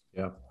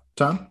 Yeah.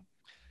 Tom?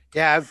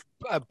 Yeah,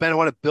 Ben, I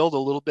want to build a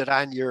little bit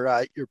on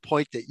your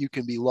point that you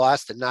can be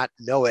lost and not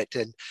know it.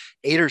 And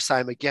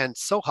Adersheim, again,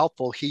 so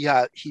helpful. He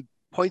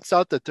points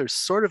out that there's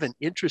sort of an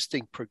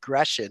interesting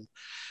progression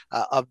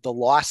of the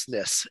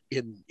lostness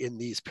in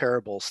these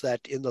parables.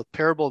 That in the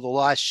parable of the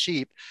lost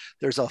sheep,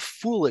 there's a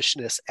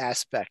foolishness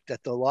aspect.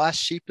 That the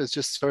lost sheep is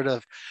just sort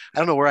of, I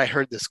don't know where I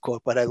heard this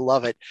quote, but I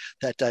love it.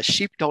 That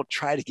sheep don't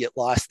try to get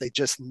lost; they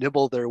just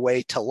nibble their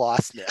way to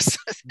lostness.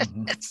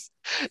 Mm-hmm.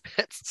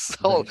 It's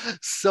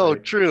so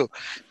right. true,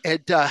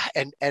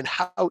 and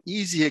how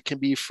easy it can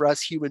be for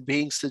us human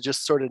beings to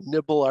just sort of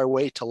nibble our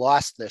way to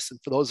lostness. And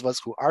for those of us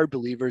who are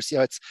believers,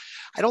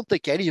 I don't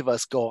think any of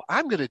us go,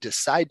 I'm going to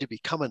decide to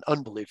become an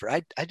unbeliever.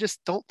 I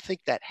just don't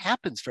think that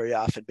happens very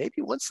often.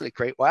 Maybe once in a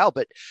great while,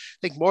 but I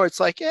think more it's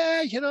like,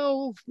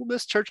 we'll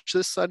miss church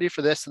this Sunday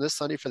for this, and this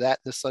Sunday for that,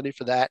 and this Sunday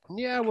for that,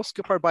 and we'll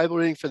skip our Bible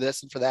reading for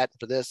this and for that and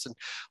for this, and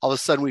all of a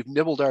sudden we've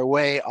nibbled our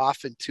way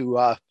off into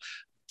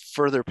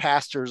further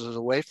pastors or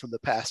away from the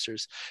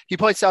pastors. He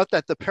points out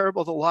that the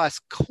parable of the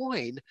lost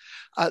coin,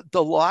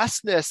 the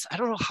lostness, I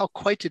don't know how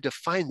quite to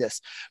define this,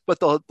 but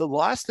the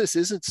lostness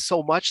isn't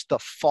so much the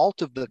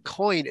fault of the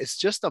coin, it's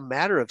just a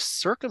matter of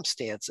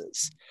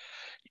circumstances.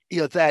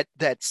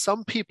 That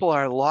some people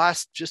are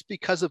lost just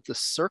because of the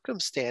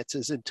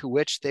circumstances into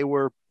which they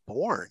were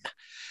born,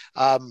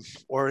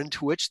 or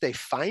into which they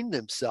find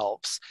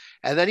themselves.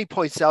 And then he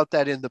points out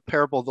that in the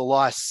parable of the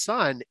lost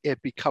son,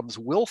 it becomes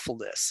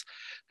willfulness.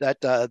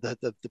 That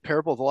the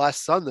parable of the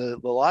lost son, the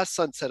lost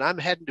son said, I'm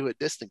heading to a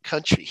distant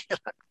country, and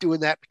I'm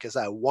doing that because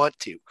I want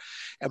to.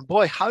 And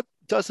boy, how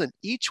doesn't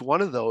each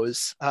one of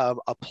those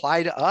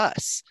apply to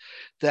us?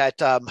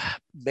 That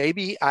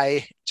maybe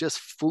I just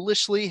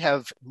foolishly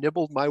have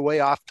nibbled my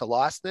way off to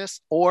lostness,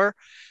 or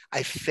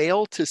I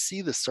fail to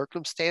see the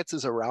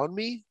circumstances around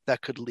me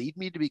that could lead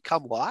me to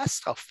become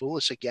lost. How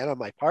foolish again on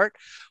my part.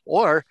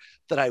 Or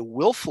that I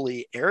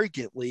willfully,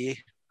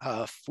 arrogantly,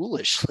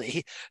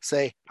 foolishly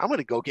say, I'm going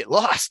to go get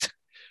lost.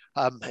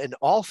 And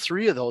all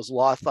three of those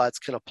law thoughts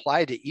can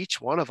apply to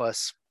each one of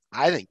us,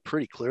 I think,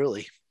 pretty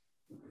clearly.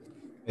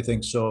 I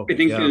think so. I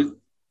think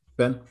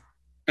Ben?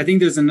 I think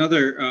there's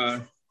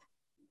another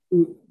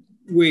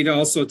way to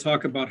also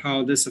talk about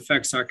how this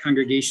affects our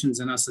congregations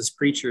and us as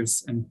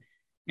preachers. And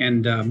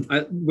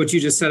what you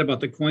just said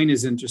about the coin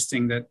is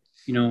interesting, that,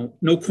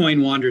 no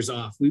coin wanders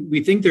off.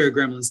 We think there are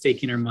gremlins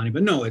taking our money,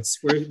 but no,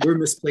 we're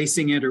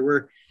misplacing it,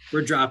 or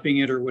we're dropping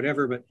it, or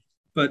whatever.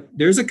 But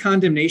there's a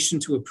condemnation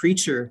to a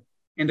preacher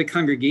and to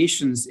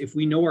congregations if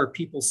we know our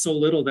people so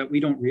little that we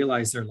don't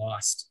realize they're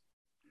lost,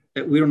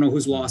 that we don't know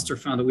who's lost or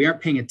found, that we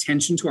aren't paying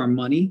attention to our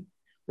money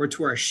or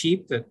to our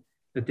sheep, that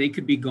they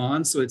could be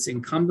gone. So it's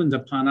incumbent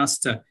upon us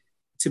to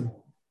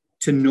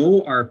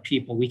know our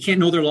people. We can't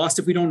know they're lost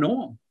if we don't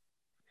know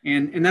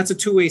them. And that's a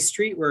two-way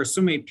street where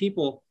so many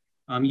people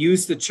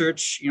use the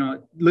church,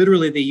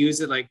 literally they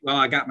use it like, well,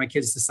 I got my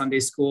kids to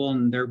Sunday school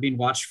and they're being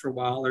watched for a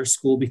while, or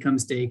school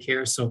becomes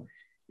daycare. So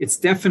it's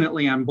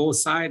definitely on both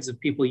sides of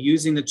people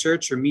using the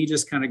church, or me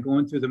just kind of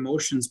going through the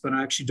motions, but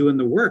actually doing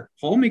the work.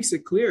 Paul makes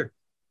it clear.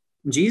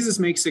 Jesus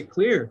makes it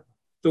clear.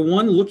 The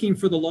one looking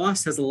for the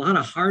lost has a lot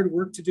of hard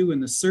work to do in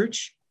the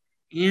search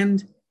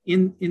and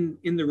in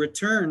the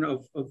return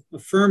of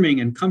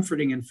affirming and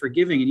comforting and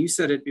forgiving. And you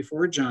said it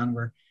before, John,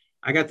 where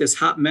I got this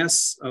hot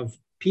mess of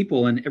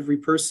people, and every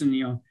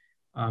person,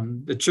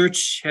 the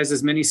church has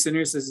as many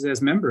sinners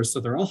as members, so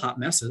they're all hot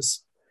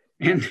messes.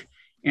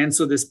 And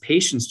so this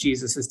patience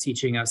Jesus is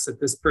teaching us, that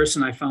this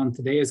person I found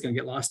today is going to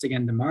get lost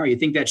again tomorrow. You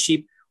think that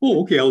sheep,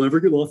 oh, okay, I'll never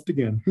get lost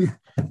again.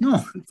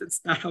 No, that's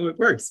not how it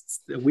works.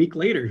 It's a week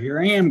later, here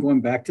I am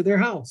going back to their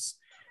house.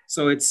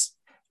 So it's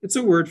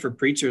a word for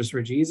preachers,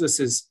 where Jesus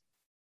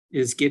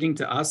is getting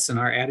to us and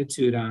our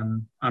attitude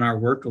on our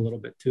work a little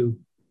bit too.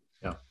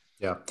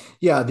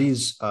 Yeah.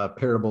 These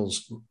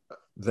parables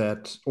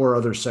or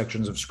other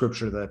sections of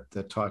scripture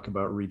that talk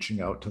about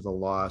reaching out to the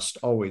lost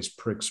always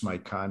pricks my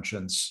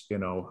conscience.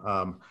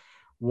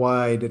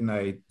 Why didn't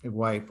I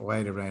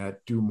not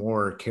do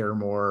more, care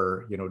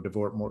more,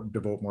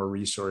 devote more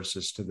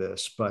resources to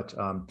this? But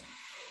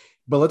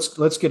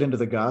let's get into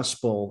the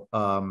gospel.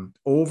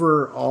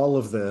 Over all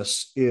of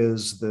this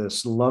is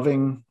this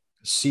loving,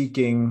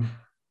 seeking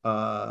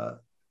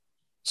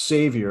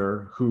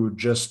Savior who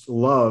just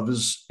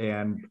loves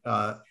and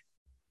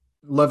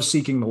loves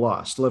seeking the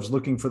lost, loves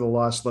looking for the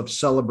lost, loves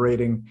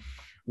celebrating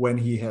when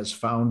he has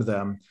found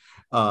them.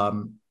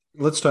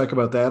 Let's talk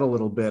about that a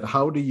little bit.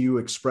 How do you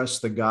express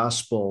the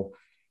gospel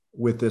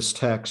with this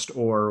text,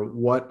 or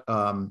what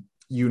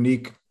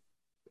unique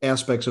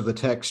aspects of the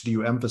text do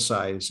you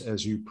emphasize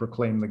as you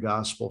proclaim the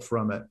gospel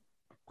from it?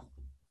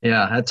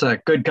 Yeah, that's a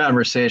good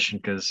conversation,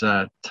 because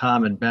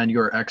Tom and Ben,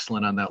 you're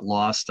excellent on that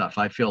law stuff.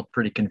 I feel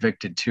pretty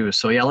convicted too.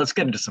 So yeah, let's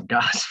get into some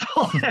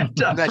gospel. I'm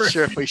not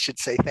sure if we should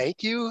say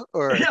thank you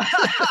or.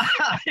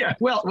 Yeah,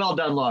 well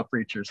done, law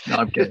preachers. No,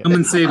 I'm kidding. Come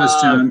and save us,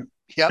 John.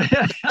 Yep.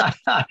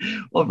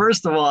 Well,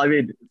 first of all, I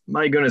mean,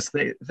 my goodness,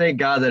 thank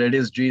God that it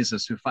is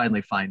Jesus who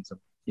finally finds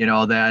them.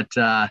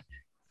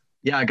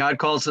 God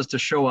calls us to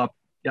show up.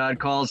 God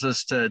calls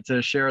us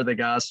to share the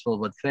gospel,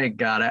 but thank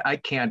God I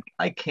can't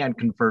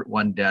convert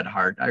one dead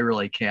heart. I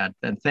really can't.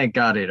 And thank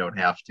God I don't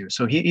have to.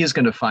 So he's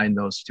going to find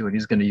those two, and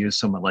he's going to use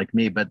someone like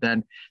me. But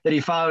then that he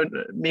found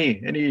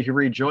me, and he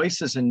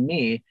rejoices in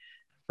me.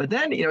 But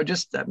then,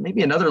 just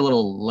maybe another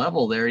little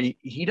level there,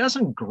 he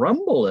doesn't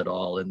grumble at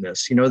all in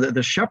this.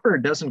 The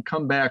shepherd doesn't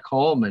come back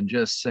home and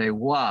just say,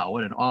 wow,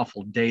 what an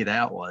awful day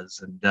that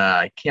was. And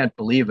I can't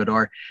believe it.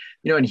 Or,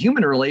 in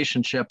human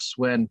relationships,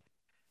 when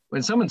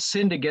when someone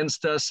sinned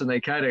against us and they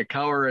kind of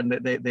cower and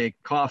they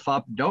cough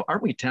up,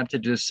 aren't we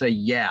tempted to just say,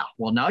 yeah,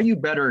 well, now you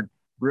better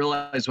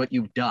realize what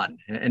you've done.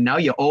 And now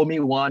you owe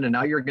me one, and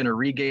now you're going to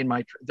regain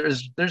my,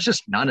 there's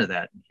just none of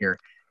that here.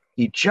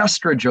 He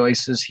just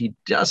rejoices. He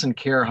doesn't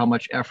care how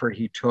much effort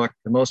he took.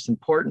 The most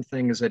important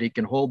thing is that he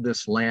can hold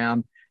this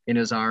lamb in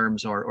his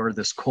arms or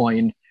this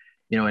coin,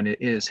 in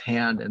his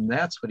hand. And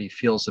that's what he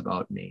feels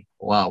about me.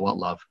 Wow, what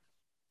love.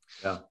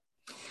 Yeah.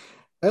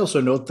 I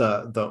also note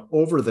the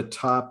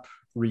over-the-top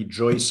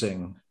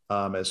rejoicing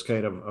as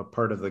kind of a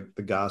part of the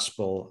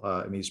gospel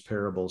in these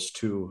parables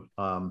too.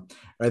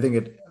 I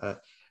think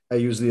I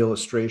used the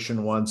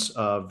illustration once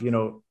of,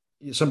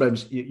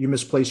 sometimes you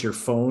misplace your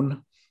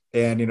phone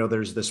and,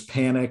 there's this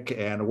panic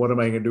and what am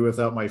I going to do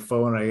without my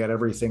phone? I got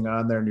everything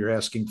on there and you're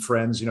asking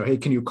friends, hey,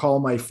 can you call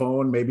my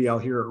phone? Maybe I'll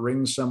hear it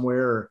ring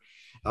somewhere.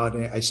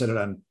 I set it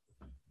on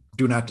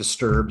do not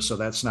disturb, so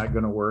that's not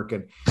going to work.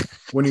 And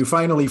when you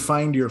finally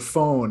find your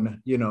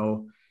phone,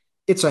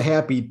 it's a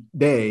happy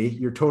day.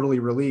 You're totally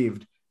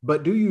relieved.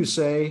 But do you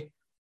say,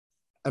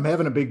 I'm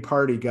having a big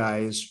party,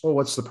 guys. Oh,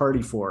 what's the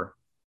party for?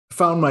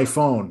 Found my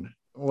phone.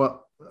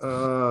 Well,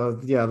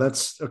 yeah,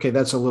 that's okay.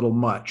 That's a little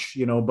much,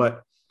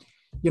 but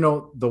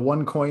the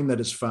one coin that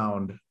is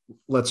found,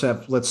 let's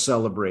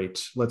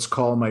celebrate. Let's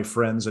call my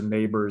friends and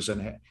neighbors,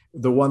 and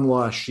the one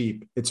lost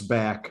sheep, it's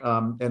back.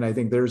 And I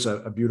think there's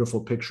a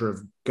beautiful picture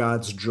of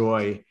God's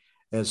joy,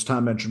 as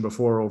Tom mentioned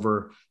before,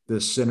 over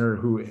this sinner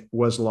who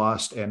was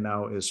lost and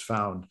now is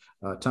found.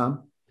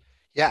 Tom?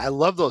 Yeah, I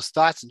love those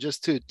thoughts. And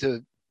just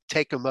to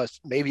take them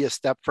maybe a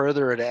step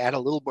further and add a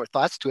little more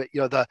thoughts to it,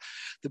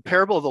 the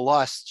parable of the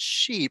lost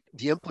sheep,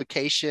 the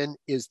implication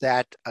is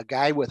that a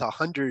guy with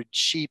 100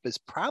 sheep is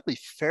probably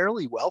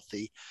fairly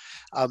wealthy,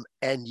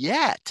 and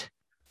yet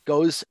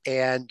goes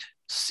and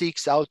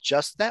seeks out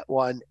just that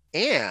one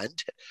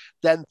and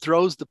then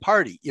throws the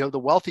party. The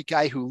wealthy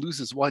guy who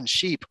loses one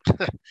sheep,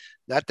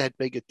 not that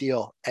big a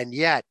deal, and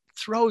yet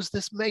throws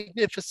this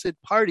magnificent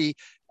party,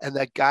 and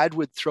that God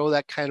would throw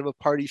that kind of a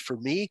party for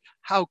me.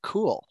 How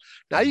cool.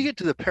 Now you get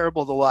to the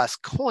parable of the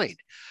lost coin.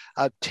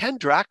 10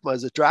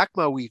 drachmas, a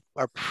drachma we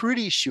are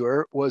pretty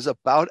sure was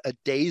about a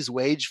day's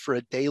wage for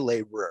a day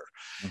laborer.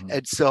 Mm-hmm.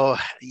 And so,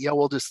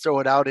 we'll just throw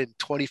it out in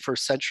 21st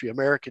century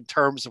American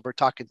terms. If we're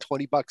talking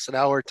 $20 an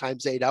hour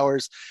times 8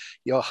 hours,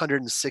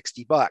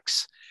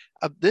 $160.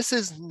 This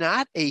is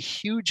not a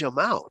huge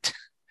amount.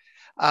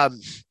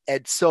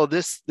 And so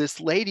this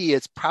lady,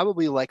 it's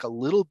probably like a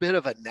little bit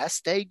of a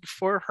nest egg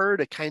for her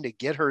to kind of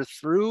get her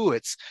through.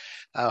 It's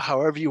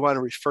however you want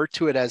to refer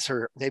to it, as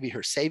maybe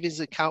her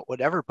savings account,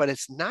 whatever, but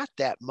it's not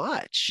that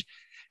much.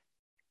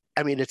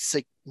 I mean, it's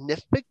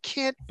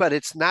significant, but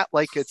it's not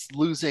like it's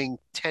losing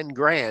 10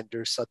 grand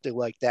or something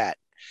like that.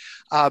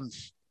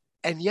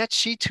 And yet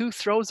she too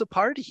throws a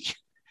party.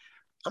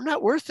 I'm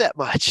not worth that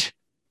much.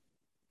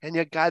 And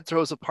yet God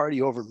throws a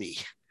party over me.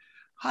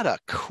 What a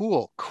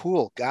cool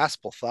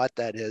gospel thought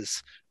that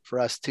is for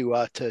us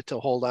to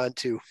hold on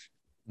to.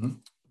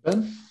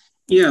 Ben?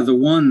 Yeah, the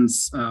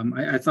ones,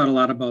 I thought a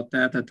lot about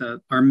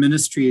that our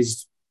ministry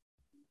is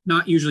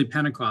not usually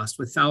Pentecost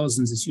with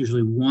thousands. It's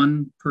usually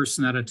one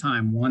person at a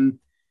time, one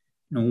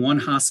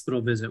hospital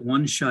visit,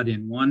 one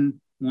shut-in,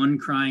 one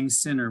crying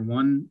sinner,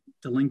 one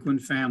delinquent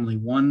family,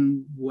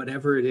 one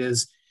whatever it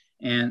is.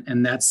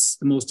 And that's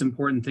the most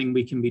important thing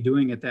we can be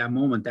doing at that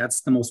moment. That's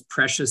the most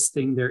precious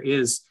thing there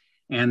is.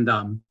 And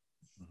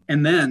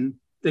then,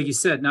 like you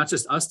said, not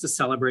just us to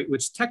celebrate,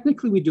 which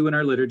technically we do in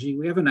our liturgy.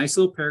 We have a nice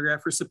little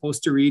paragraph we're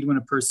supposed to read when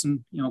a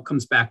person,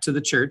 comes back to the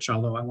church.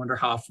 Although I wonder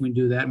how often we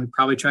do that. And we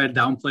probably try to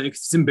downplay it because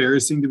it's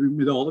embarrassing to read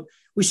with all of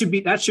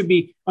it. That should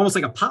be almost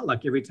like a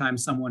potluck every time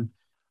someone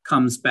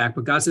comes back.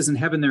 But God says in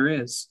heaven there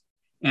is.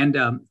 And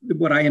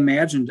what I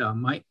imagined,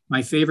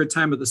 my favorite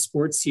time of the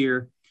sports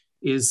here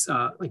is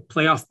like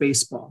playoff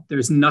baseball.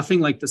 There's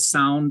nothing like the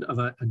sound of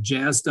a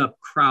jazzed up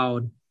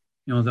crowd.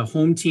 The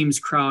home team's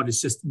crowd is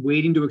just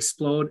waiting to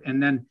explode.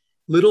 And then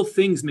little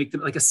things make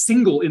them like a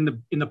single in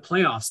the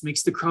playoffs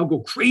makes the crowd go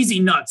crazy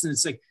nuts. And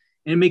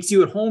and it makes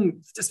you at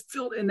home just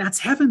filled, and that's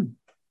heaven.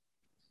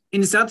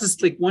 And it's not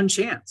just like one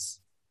chance.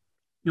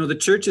 The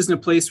church isn't a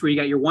place where you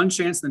got your one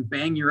chance and then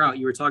bang, you're out.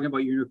 You were talking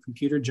about your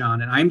computer,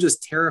 John, and I'm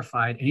just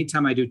terrified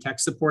anytime I do tech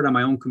support on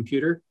my own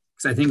computer,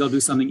 because I think I'll do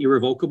something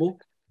irrevocable.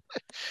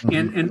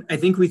 Mm-hmm. And I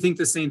think we think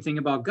the same thing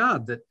about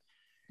God, that,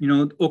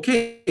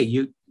 okay,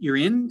 you're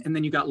in and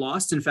then you got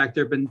lost. In fact,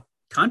 there have been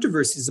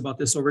controversies about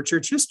this over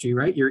church history,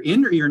 right? You're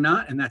in or you're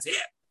not, and that's it.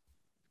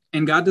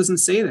 And God doesn't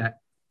say that.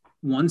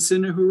 One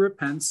sinner who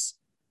repents,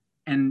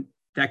 and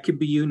that could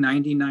be you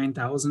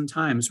 99,000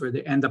 times,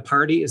 and the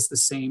party is the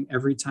same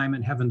every time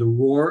in heaven. The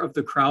roar of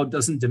the crowd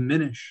doesn't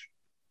diminish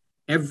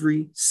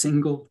every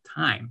single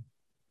time.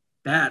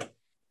 That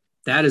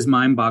is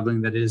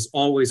mind-boggling. That it is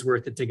always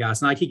worth it to God.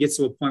 It's not like he gets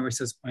to a point where he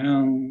says,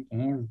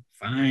 well,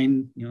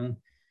 fine,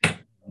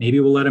 maybe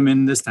we'll let him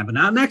in this time, but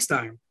not next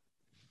time.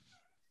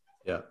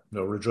 Yeah,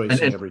 no,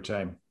 rejoicing every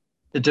time.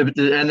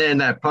 And then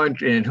that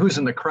point, and who's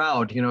in the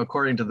crowd,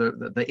 according to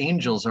the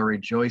angels are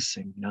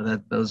rejoicing,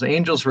 that those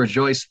angels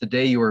rejoiced the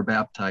day you were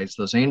baptized.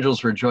 Those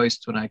angels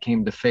rejoiced when I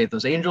came to faith.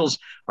 Those angels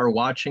are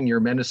watching your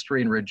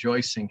ministry and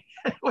rejoicing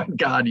when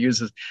God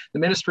uses. The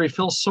ministry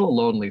feels so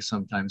lonely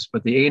sometimes,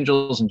 but the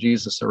angels and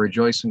Jesus are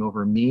rejoicing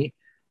over me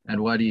and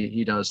what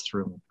he does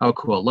through me. How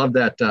cool. Love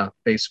that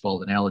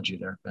baseball analogy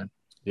there, Ben.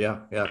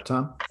 Yeah.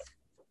 Tom?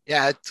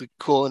 Yeah, it's a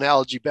cool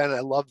analogy, Ben. I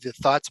love the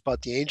thoughts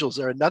about the angels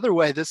there. Another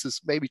way this is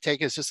maybe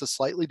taking us just a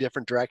slightly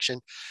different direction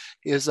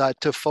is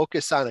to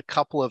focus on a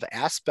couple of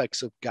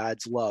aspects of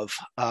God's love.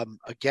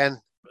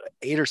 Again,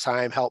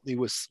 Adersheim helped me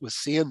with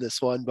seeing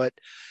this one, but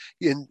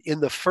in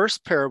the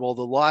first parable,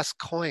 the lost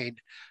coin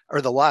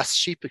or the lost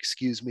sheep,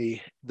 excuse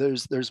me,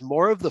 there's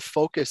more of the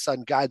focus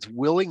on God's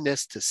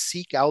willingness to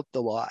seek out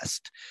the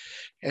lost.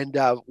 And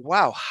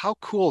wow, how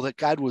cool that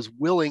God was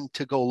willing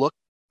to go look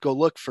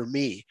for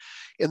me.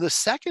 In the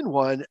second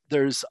one,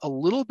 there's a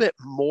little bit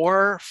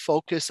more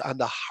focus on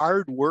the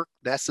hard work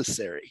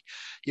necessary.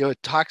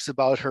 It talks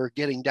about her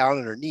getting down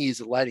on her knees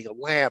and lighting a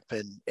lamp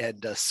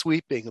and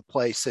sweeping a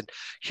place. And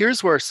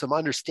here's where some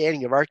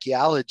understanding of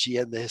archaeology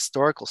and the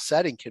historical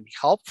setting can be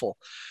helpful.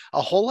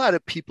 A whole lot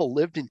of people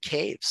lived in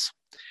caves.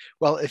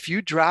 Well, if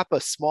you drop a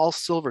small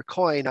silver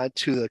coin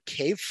onto the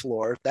cave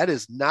floor, that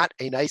is not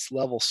a nice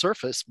level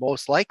surface,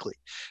 most likely.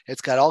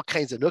 It's got all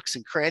kinds of nooks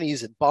and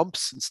crannies and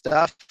bumps and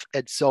stuff.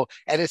 And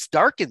it's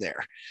dark in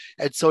there.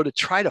 And so to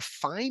try to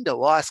find a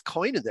lost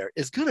coin in there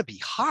is going to be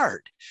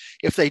hard.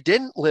 If they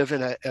didn't live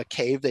in a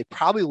cave, they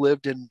probably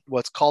lived in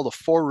what's called a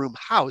 4-room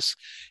house.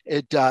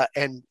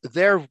 And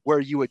there where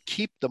you would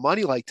keep the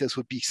money like this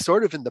would be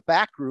sort of in the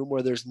back room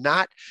where there's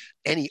not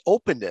any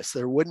openness.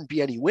 There wouldn't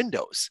be any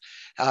windows.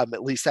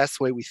 At least that's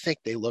the way we think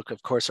they look.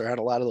 Of course, around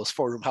a lot of those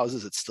 4-room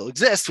houses that still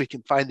exist, we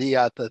can find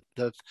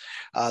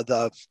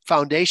the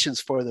foundations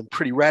for them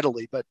pretty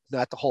readily, but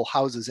not the whole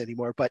houses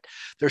anymore. But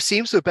there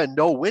seems to have been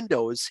no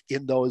windows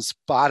in those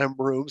bottom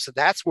rooms, and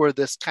that's where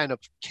this kind of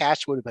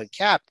cash would have been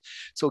kept.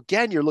 So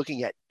again, you're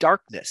looking at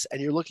darkness,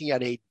 and you're looking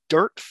at a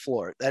dirt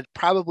floor that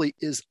probably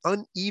is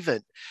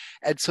uneven.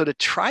 And so to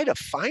try to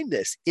find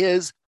this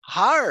is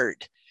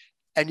hard.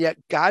 And yet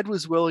God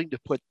was willing to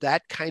put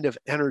that kind of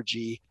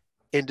energy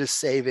into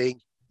saving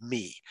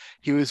me.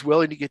 He was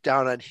willing to get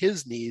down on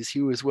his knees.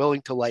 He was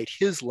willing to light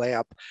his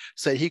lamp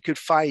so that he could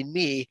find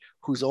me,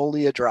 who's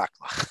only a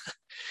drachma,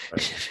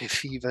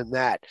 if even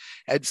that.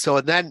 And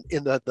then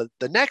in the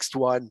next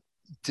one,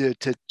 to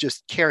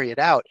just carry it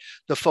out,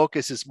 the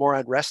focus is more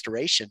on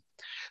restoration.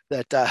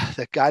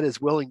 That God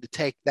is willing to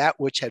take that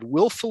which had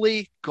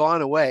willfully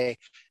gone away,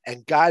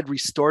 and God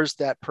restores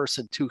that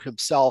person to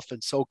himself.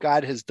 And so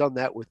God has done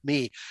that with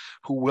me,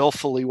 who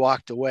willfully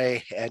walked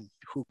away and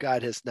who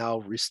God has now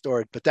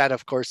restored. But that,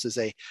 of course, is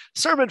a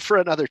sermon for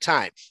another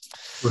time.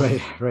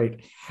 Right.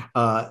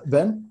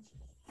 Ben?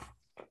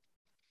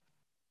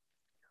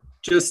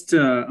 Just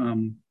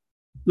to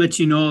let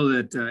you know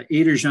that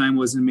Adersheim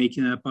wasn't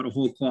making it up out of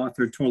whole cloth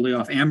or totally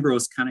off.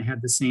 Ambrose kind of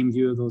had the same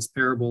view of those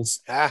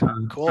parables.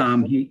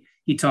 Cool.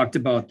 He talked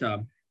about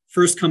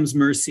first comes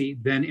mercy,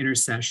 then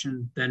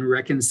intercession, then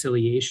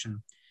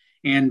reconciliation.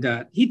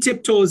 And he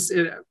tiptoes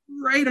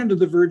right under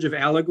the verge of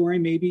allegory,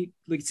 maybe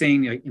like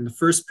saying in the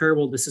first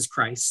parable, this is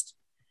Christ,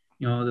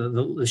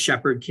 the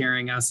shepherd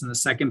carrying us. In the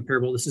second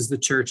parable, this is the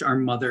church, our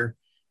mother,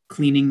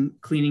 cleaning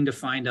to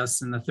find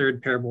us. And the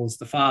third parable is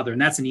the Father.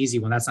 And that's an easy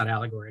one. That's not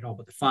allegory at all,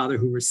 but the Father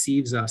who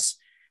receives us.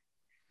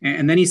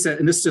 And then he said,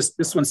 and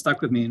this one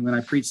stuck with me. And when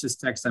I preach this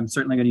text, I'm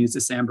certainly going to use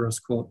this Ambrose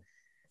quote.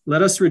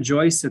 Let us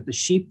rejoice that the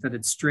sheep that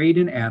had strayed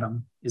in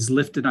Adam is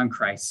lifted on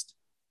Christ.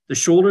 The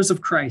shoulders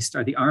of Christ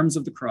are the arms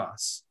of the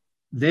cross.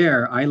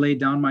 There I laid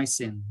down my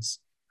sins.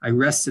 I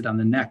rested on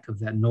the neck of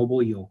that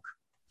noble yoke.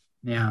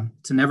 Yeah,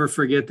 to never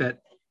forget that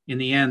in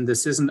the end,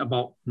 this isn't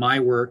about my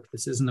work.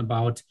 This isn't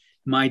about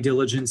my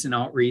diligence in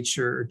outreach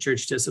or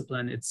church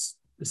discipline. This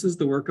is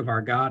the work of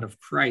our God, of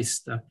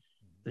Christ,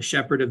 the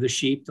shepherd of the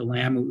sheep, the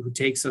lamb who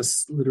takes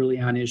us literally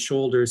on his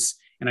shoulders.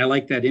 And I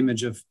like that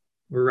image of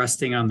we're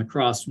resting on the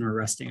cross when we're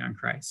resting on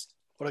Christ.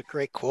 What a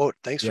great quote.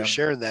 Thanks for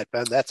sharing that,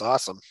 Ben. That's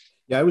awesome.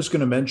 Yeah, I was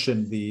going to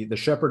mention the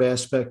shepherd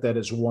aspect. That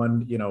is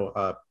one,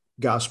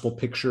 gospel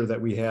picture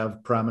that we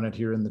have prominent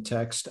here in the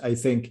text. I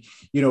think,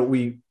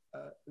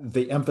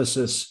 the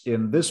emphasis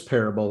in this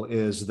parable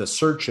is the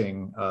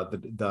searching,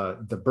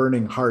 the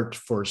burning heart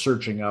for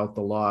searching out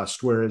the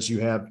lost. Whereas you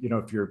have,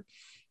 if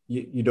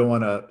you don't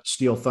want to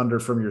steal thunder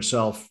from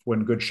yourself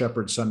when Good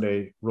Shepherd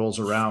Sunday rolls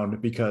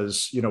around,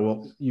 because,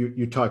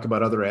 you talk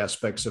about other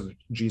aspects of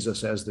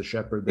Jesus as the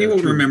shepherd. They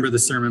won't remember the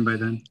sermon by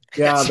then.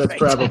 Yeah, that's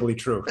probably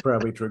true.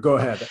 Go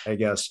ahead, I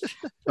guess.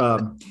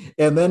 And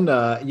then,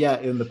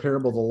 in the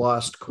parable of the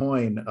lost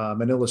coin,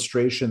 an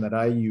illustration that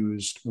I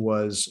used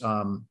was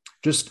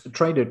just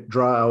trying to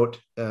draw out,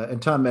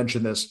 and Tom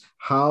mentioned this,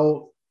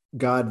 how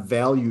God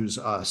values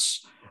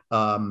us.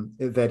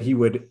 That he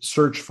would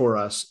search for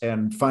us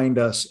and find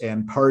us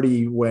and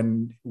party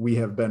when we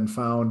have been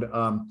found.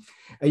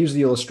 I use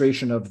the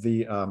illustration of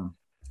the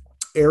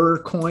error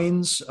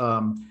coins.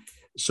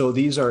 So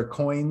these are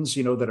coins,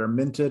 that are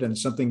minted and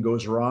something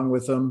goes wrong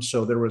with them.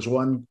 So there was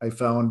one I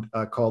found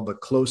called the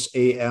Close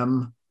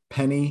AM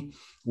penny,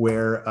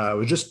 where it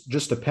was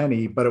just a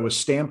penny, but it was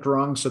stamped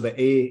wrong. So the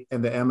A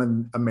and the M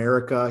in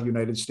America,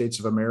 United States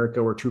of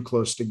America, were too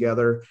close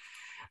together.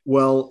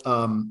 Well,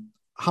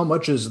 how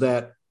much is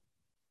that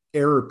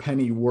error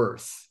penny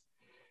worth?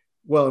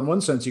 Well, in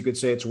one sense, you could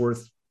say it's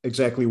worth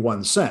exactly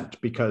 1 cent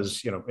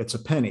because, it's a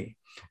penny.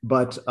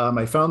 But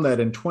I found that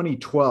in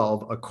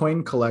 2012, a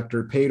coin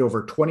collector paid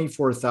over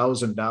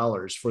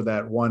 $24,000 for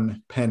that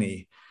one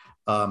penny.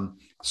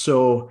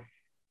 So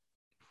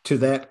to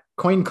that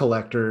coin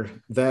collector,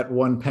 that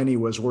one penny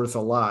was worth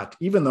a lot,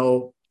 even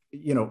though,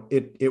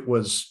 it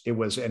was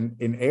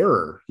in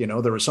error.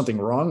 There was something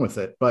wrong with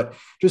it. But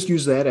just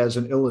use that as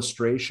an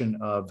illustration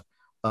of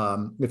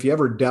if you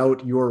ever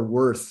doubt your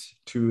worth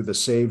to the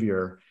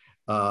Savior,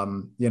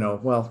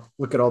 well,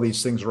 look at all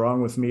these things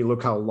wrong with me.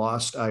 Look how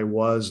lost I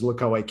was. Look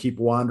how I keep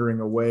wandering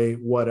away,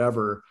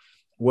 whatever.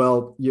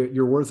 Well,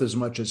 you're worth as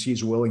much as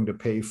he's willing to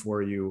pay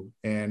for you.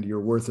 And you're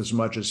worth as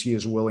much as he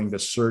is willing to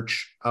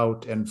search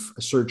out and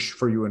search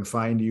for you and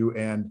find you.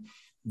 And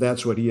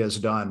that's what he has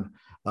done.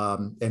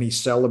 And he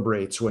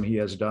celebrates when he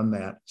has done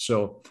that.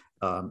 So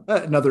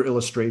another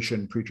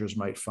illustration preachers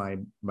might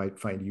find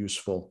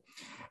useful.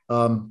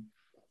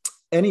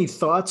 Any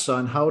thoughts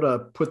on how to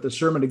put the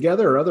sermon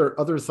together, or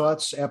other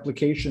thoughts,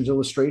 applications,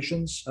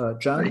 illustrations,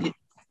 John?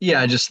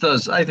 Yeah, just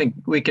those. I think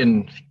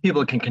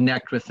people can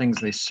connect with things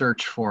they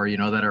search for,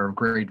 that are of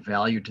great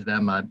value to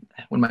them.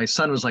 When my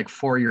son was like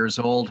 4 years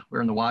old,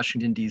 we're in the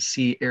Washington,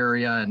 D.C.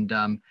 area,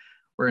 and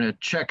we're in a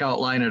checkout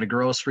line at a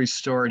grocery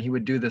store, and he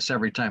would do this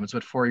every time. It's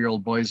what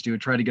 4-year-old boys do,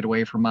 try to get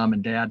away from mom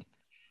and dad.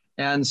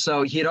 And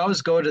so he'd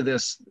always go to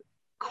this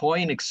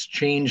coin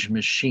exchange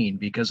machine,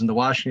 because in the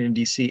Washington,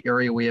 D.C.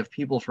 area, we have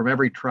people from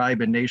every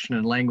tribe and nation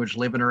and language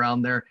living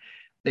around there.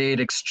 They'd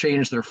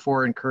exchange their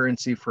foreign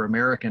currency for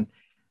American.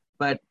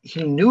 But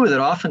he knew that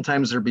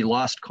oftentimes there'd be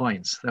lost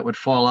coins that would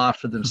fall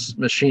off of this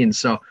machine.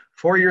 So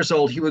 4 years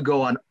old, he would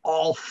go on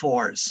all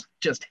fours,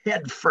 just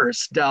head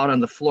first down on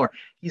the floor.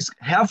 He's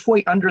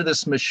halfway under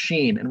this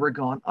machine, and we're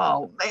going,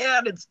 oh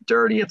man, it's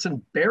dirty. It's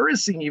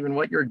embarrassing even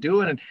what you're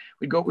doing. And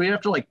we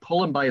have to like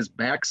pull him by his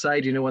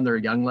backside, when they're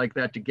young like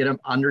that, to get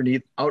him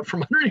out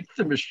from underneath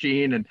the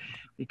machine. And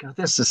we go,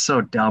 this is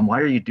so dumb.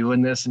 Why are you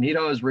doing this? And he'd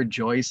always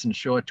rejoice and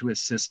show it to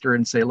his sister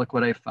and say, look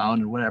what I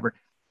found and whatever.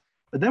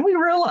 But then we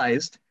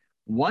realized,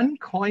 one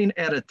coin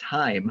at a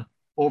time,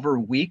 over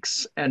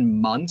weeks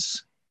and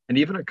months, and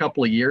even a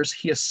couple of years,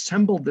 he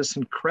assembled this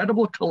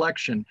incredible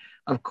collection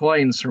of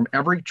coins from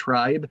every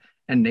tribe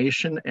and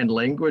nation and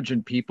language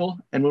and people.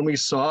 And when we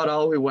saw it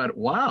all, we went,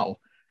 wow,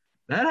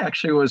 that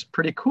actually was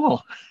pretty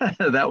cool.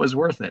 That was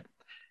worth it.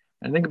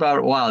 And think about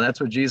it, wow, that's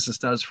what Jesus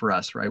does for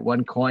us, right?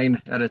 One coin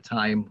at a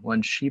time,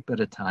 one sheep at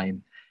a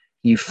time.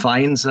 He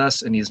finds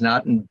us, and he's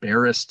not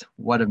embarrassed.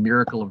 What a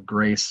miracle of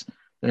grace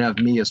to have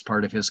me as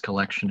part of his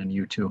collection, and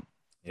you too.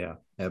 Yeah,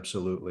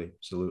 absolutely.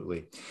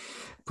 Absolutely.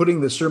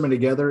 Putting the sermon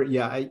together.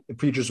 Yeah.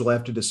 Preachers will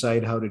have to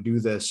decide how to do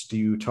this. Do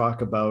you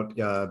talk about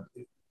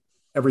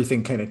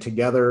everything kind of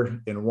together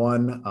in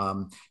one?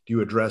 Do you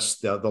address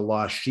the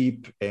lost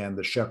sheep and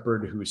the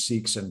shepherd who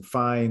seeks and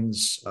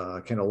finds,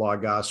 kind of law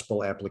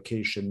gospel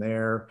application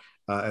there?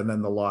 And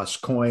then the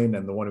lost coin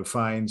and the one who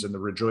finds and the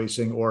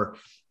rejoicing? Or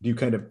do you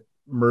kind of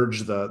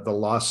merge the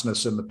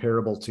lostness and the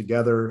parable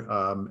together,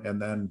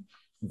 and then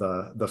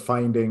the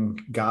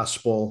finding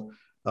gospel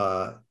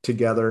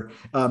together?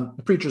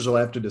 The preachers will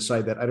have to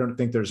decide that. I don't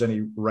think there's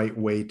any right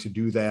way to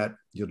do that.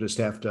 You'll just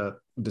have to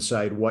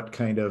decide what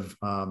kind of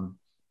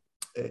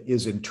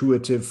is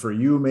intuitive for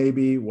you,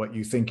 maybe what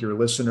you think your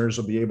listeners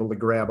will be able to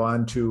grab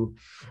onto.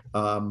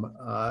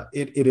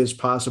 It is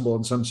possible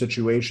in some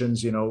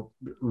situations,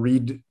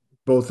 read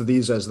both of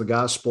these as the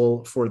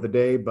gospel for the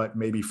day, but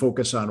maybe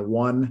focus on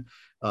one,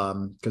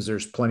 because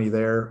there's plenty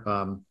there,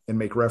 and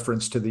make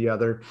reference to the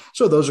other.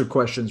 So those are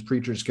questions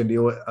preachers can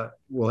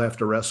will have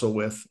to wrestle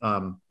with.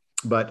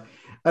 But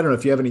I don't know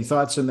if you have any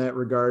thoughts in that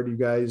regard, you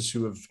guys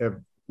who have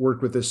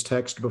worked with this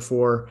text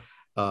before.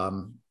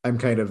 I'm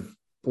kind of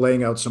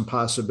laying out some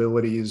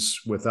possibilities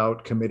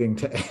without committing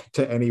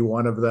to any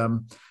one of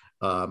them.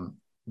 Law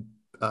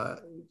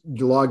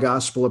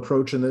gospel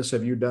approach in this,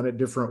 have you done it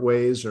different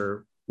ways,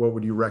 or what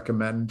would you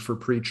recommend for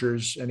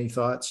preachers? Any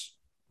thoughts?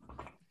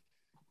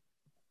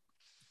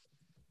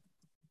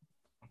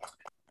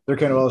 They're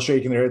kind of all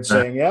shaking their heads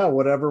saying, yeah,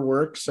 whatever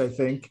works, I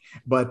think.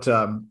 But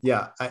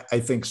I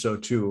think so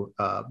too.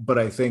 But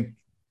I think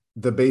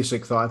the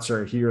basic thoughts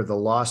are here: the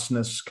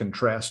lostness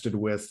contrasted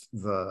with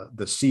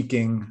the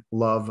seeking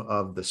love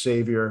of the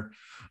Savior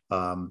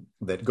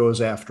that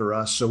goes after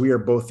us. So we are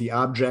both the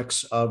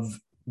objects of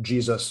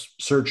Jesus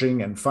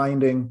searching and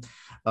finding.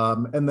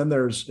 And then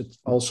there's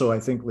also, I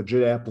think,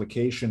 legit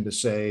application to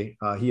say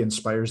he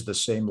inspires the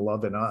same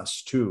love in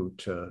us too,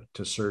 to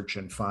search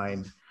and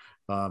find.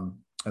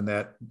 And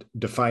that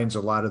defines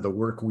a lot of the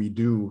work we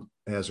do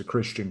as a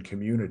Christian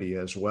community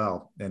as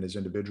well, and as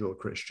individual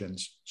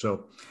Christians.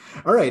 So,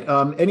 all right.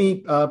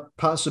 Any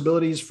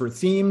possibilities for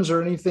themes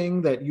or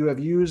anything that you have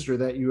used or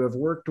that you have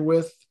worked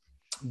with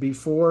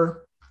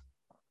before?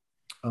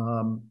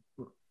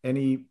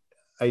 Any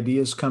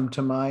ideas come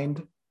to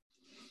mind?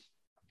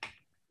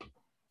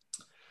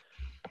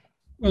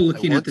 Well,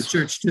 looking at the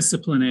church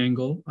discipline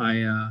angle,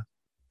 I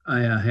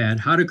had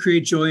how to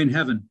create joy in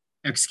heaven,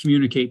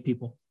 excommunicate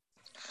people.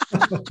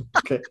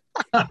 Okay.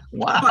 Wow.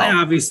 Well,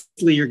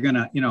 obviously, you're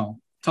gonna,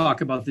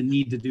 talk about the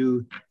need to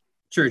do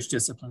church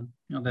discipline.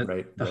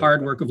 The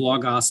hard work of law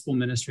gospel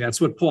ministry.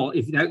 That's what Paul.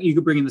 If that, you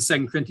could bring in the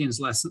 2 Corinthians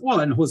lesson, well,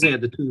 and Hosea,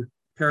 the two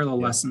parallel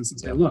lessons, and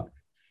say, look,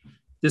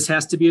 this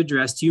has to be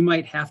addressed. You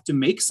might have to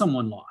make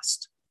someone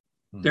lost.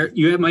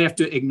 You might have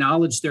to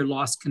acknowledge their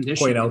lost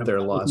condition. Point out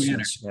their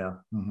losses,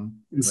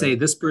 and say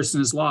this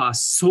person is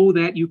lost, so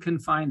that you can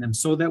find them,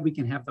 so that we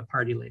can have the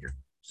party later.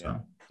 So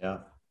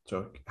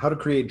So how to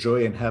create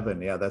joy in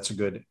heaven? Yeah, that's a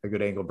good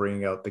angle,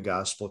 bringing out the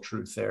gospel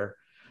truth there.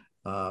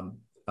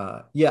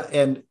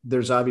 And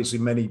there's obviously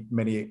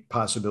many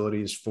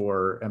possibilities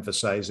for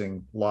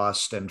emphasizing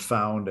lost and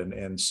found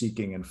and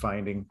seeking and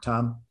finding.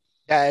 Tom?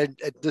 Yeah,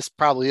 this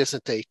probably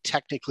isn't a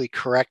technically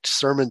correct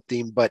sermon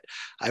theme, but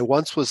I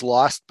once was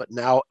lost, but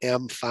now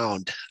am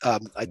found.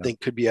 I think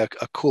could be a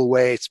cool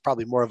way. It's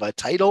probably more of a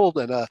title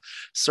than a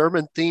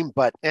sermon theme,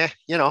 but if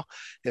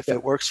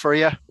it works for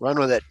you, run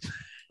with it.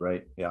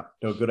 Right. Yeah.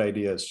 No, good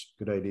ideas.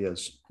 Good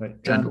ideas. Right.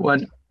 And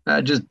one,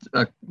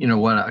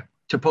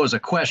 to pose a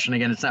question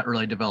again, it's not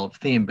really a developed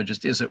theme, but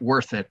just, is it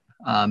worth it?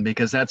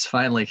 Because that's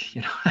finally,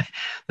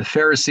 the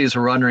Pharisees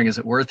were wondering, is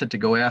it worth it to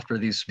go after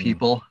these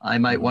people? I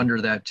might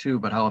wonder that too,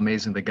 but how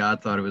amazing that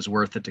God thought it was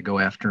worth it to go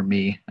after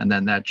me. And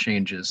then that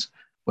changes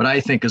what I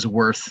think is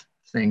worth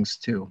things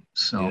too.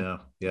 So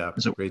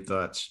great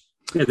thoughts.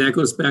 Yeah, that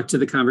goes back to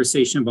the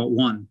conversation about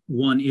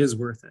one is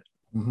worth it.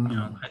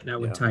 That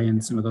would tie in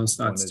some of those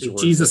thoughts too.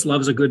 Jesus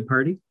loves a good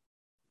party.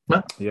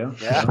 Right.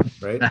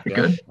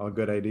 Good. All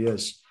good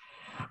ideas.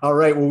 All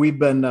right. Well, we've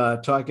been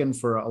talking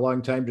for a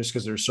long time just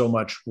because there's so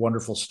much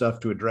wonderful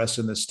stuff to address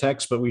in this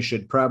text, but we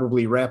should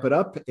probably wrap it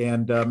up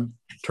and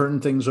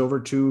turn things over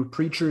to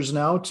preachers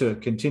now to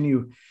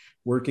continue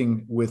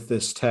working with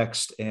this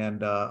text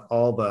and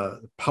all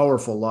the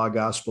powerful law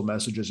gospel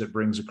messages it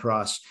brings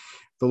across.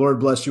 The Lord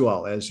bless you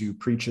all as you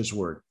preach his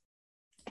word.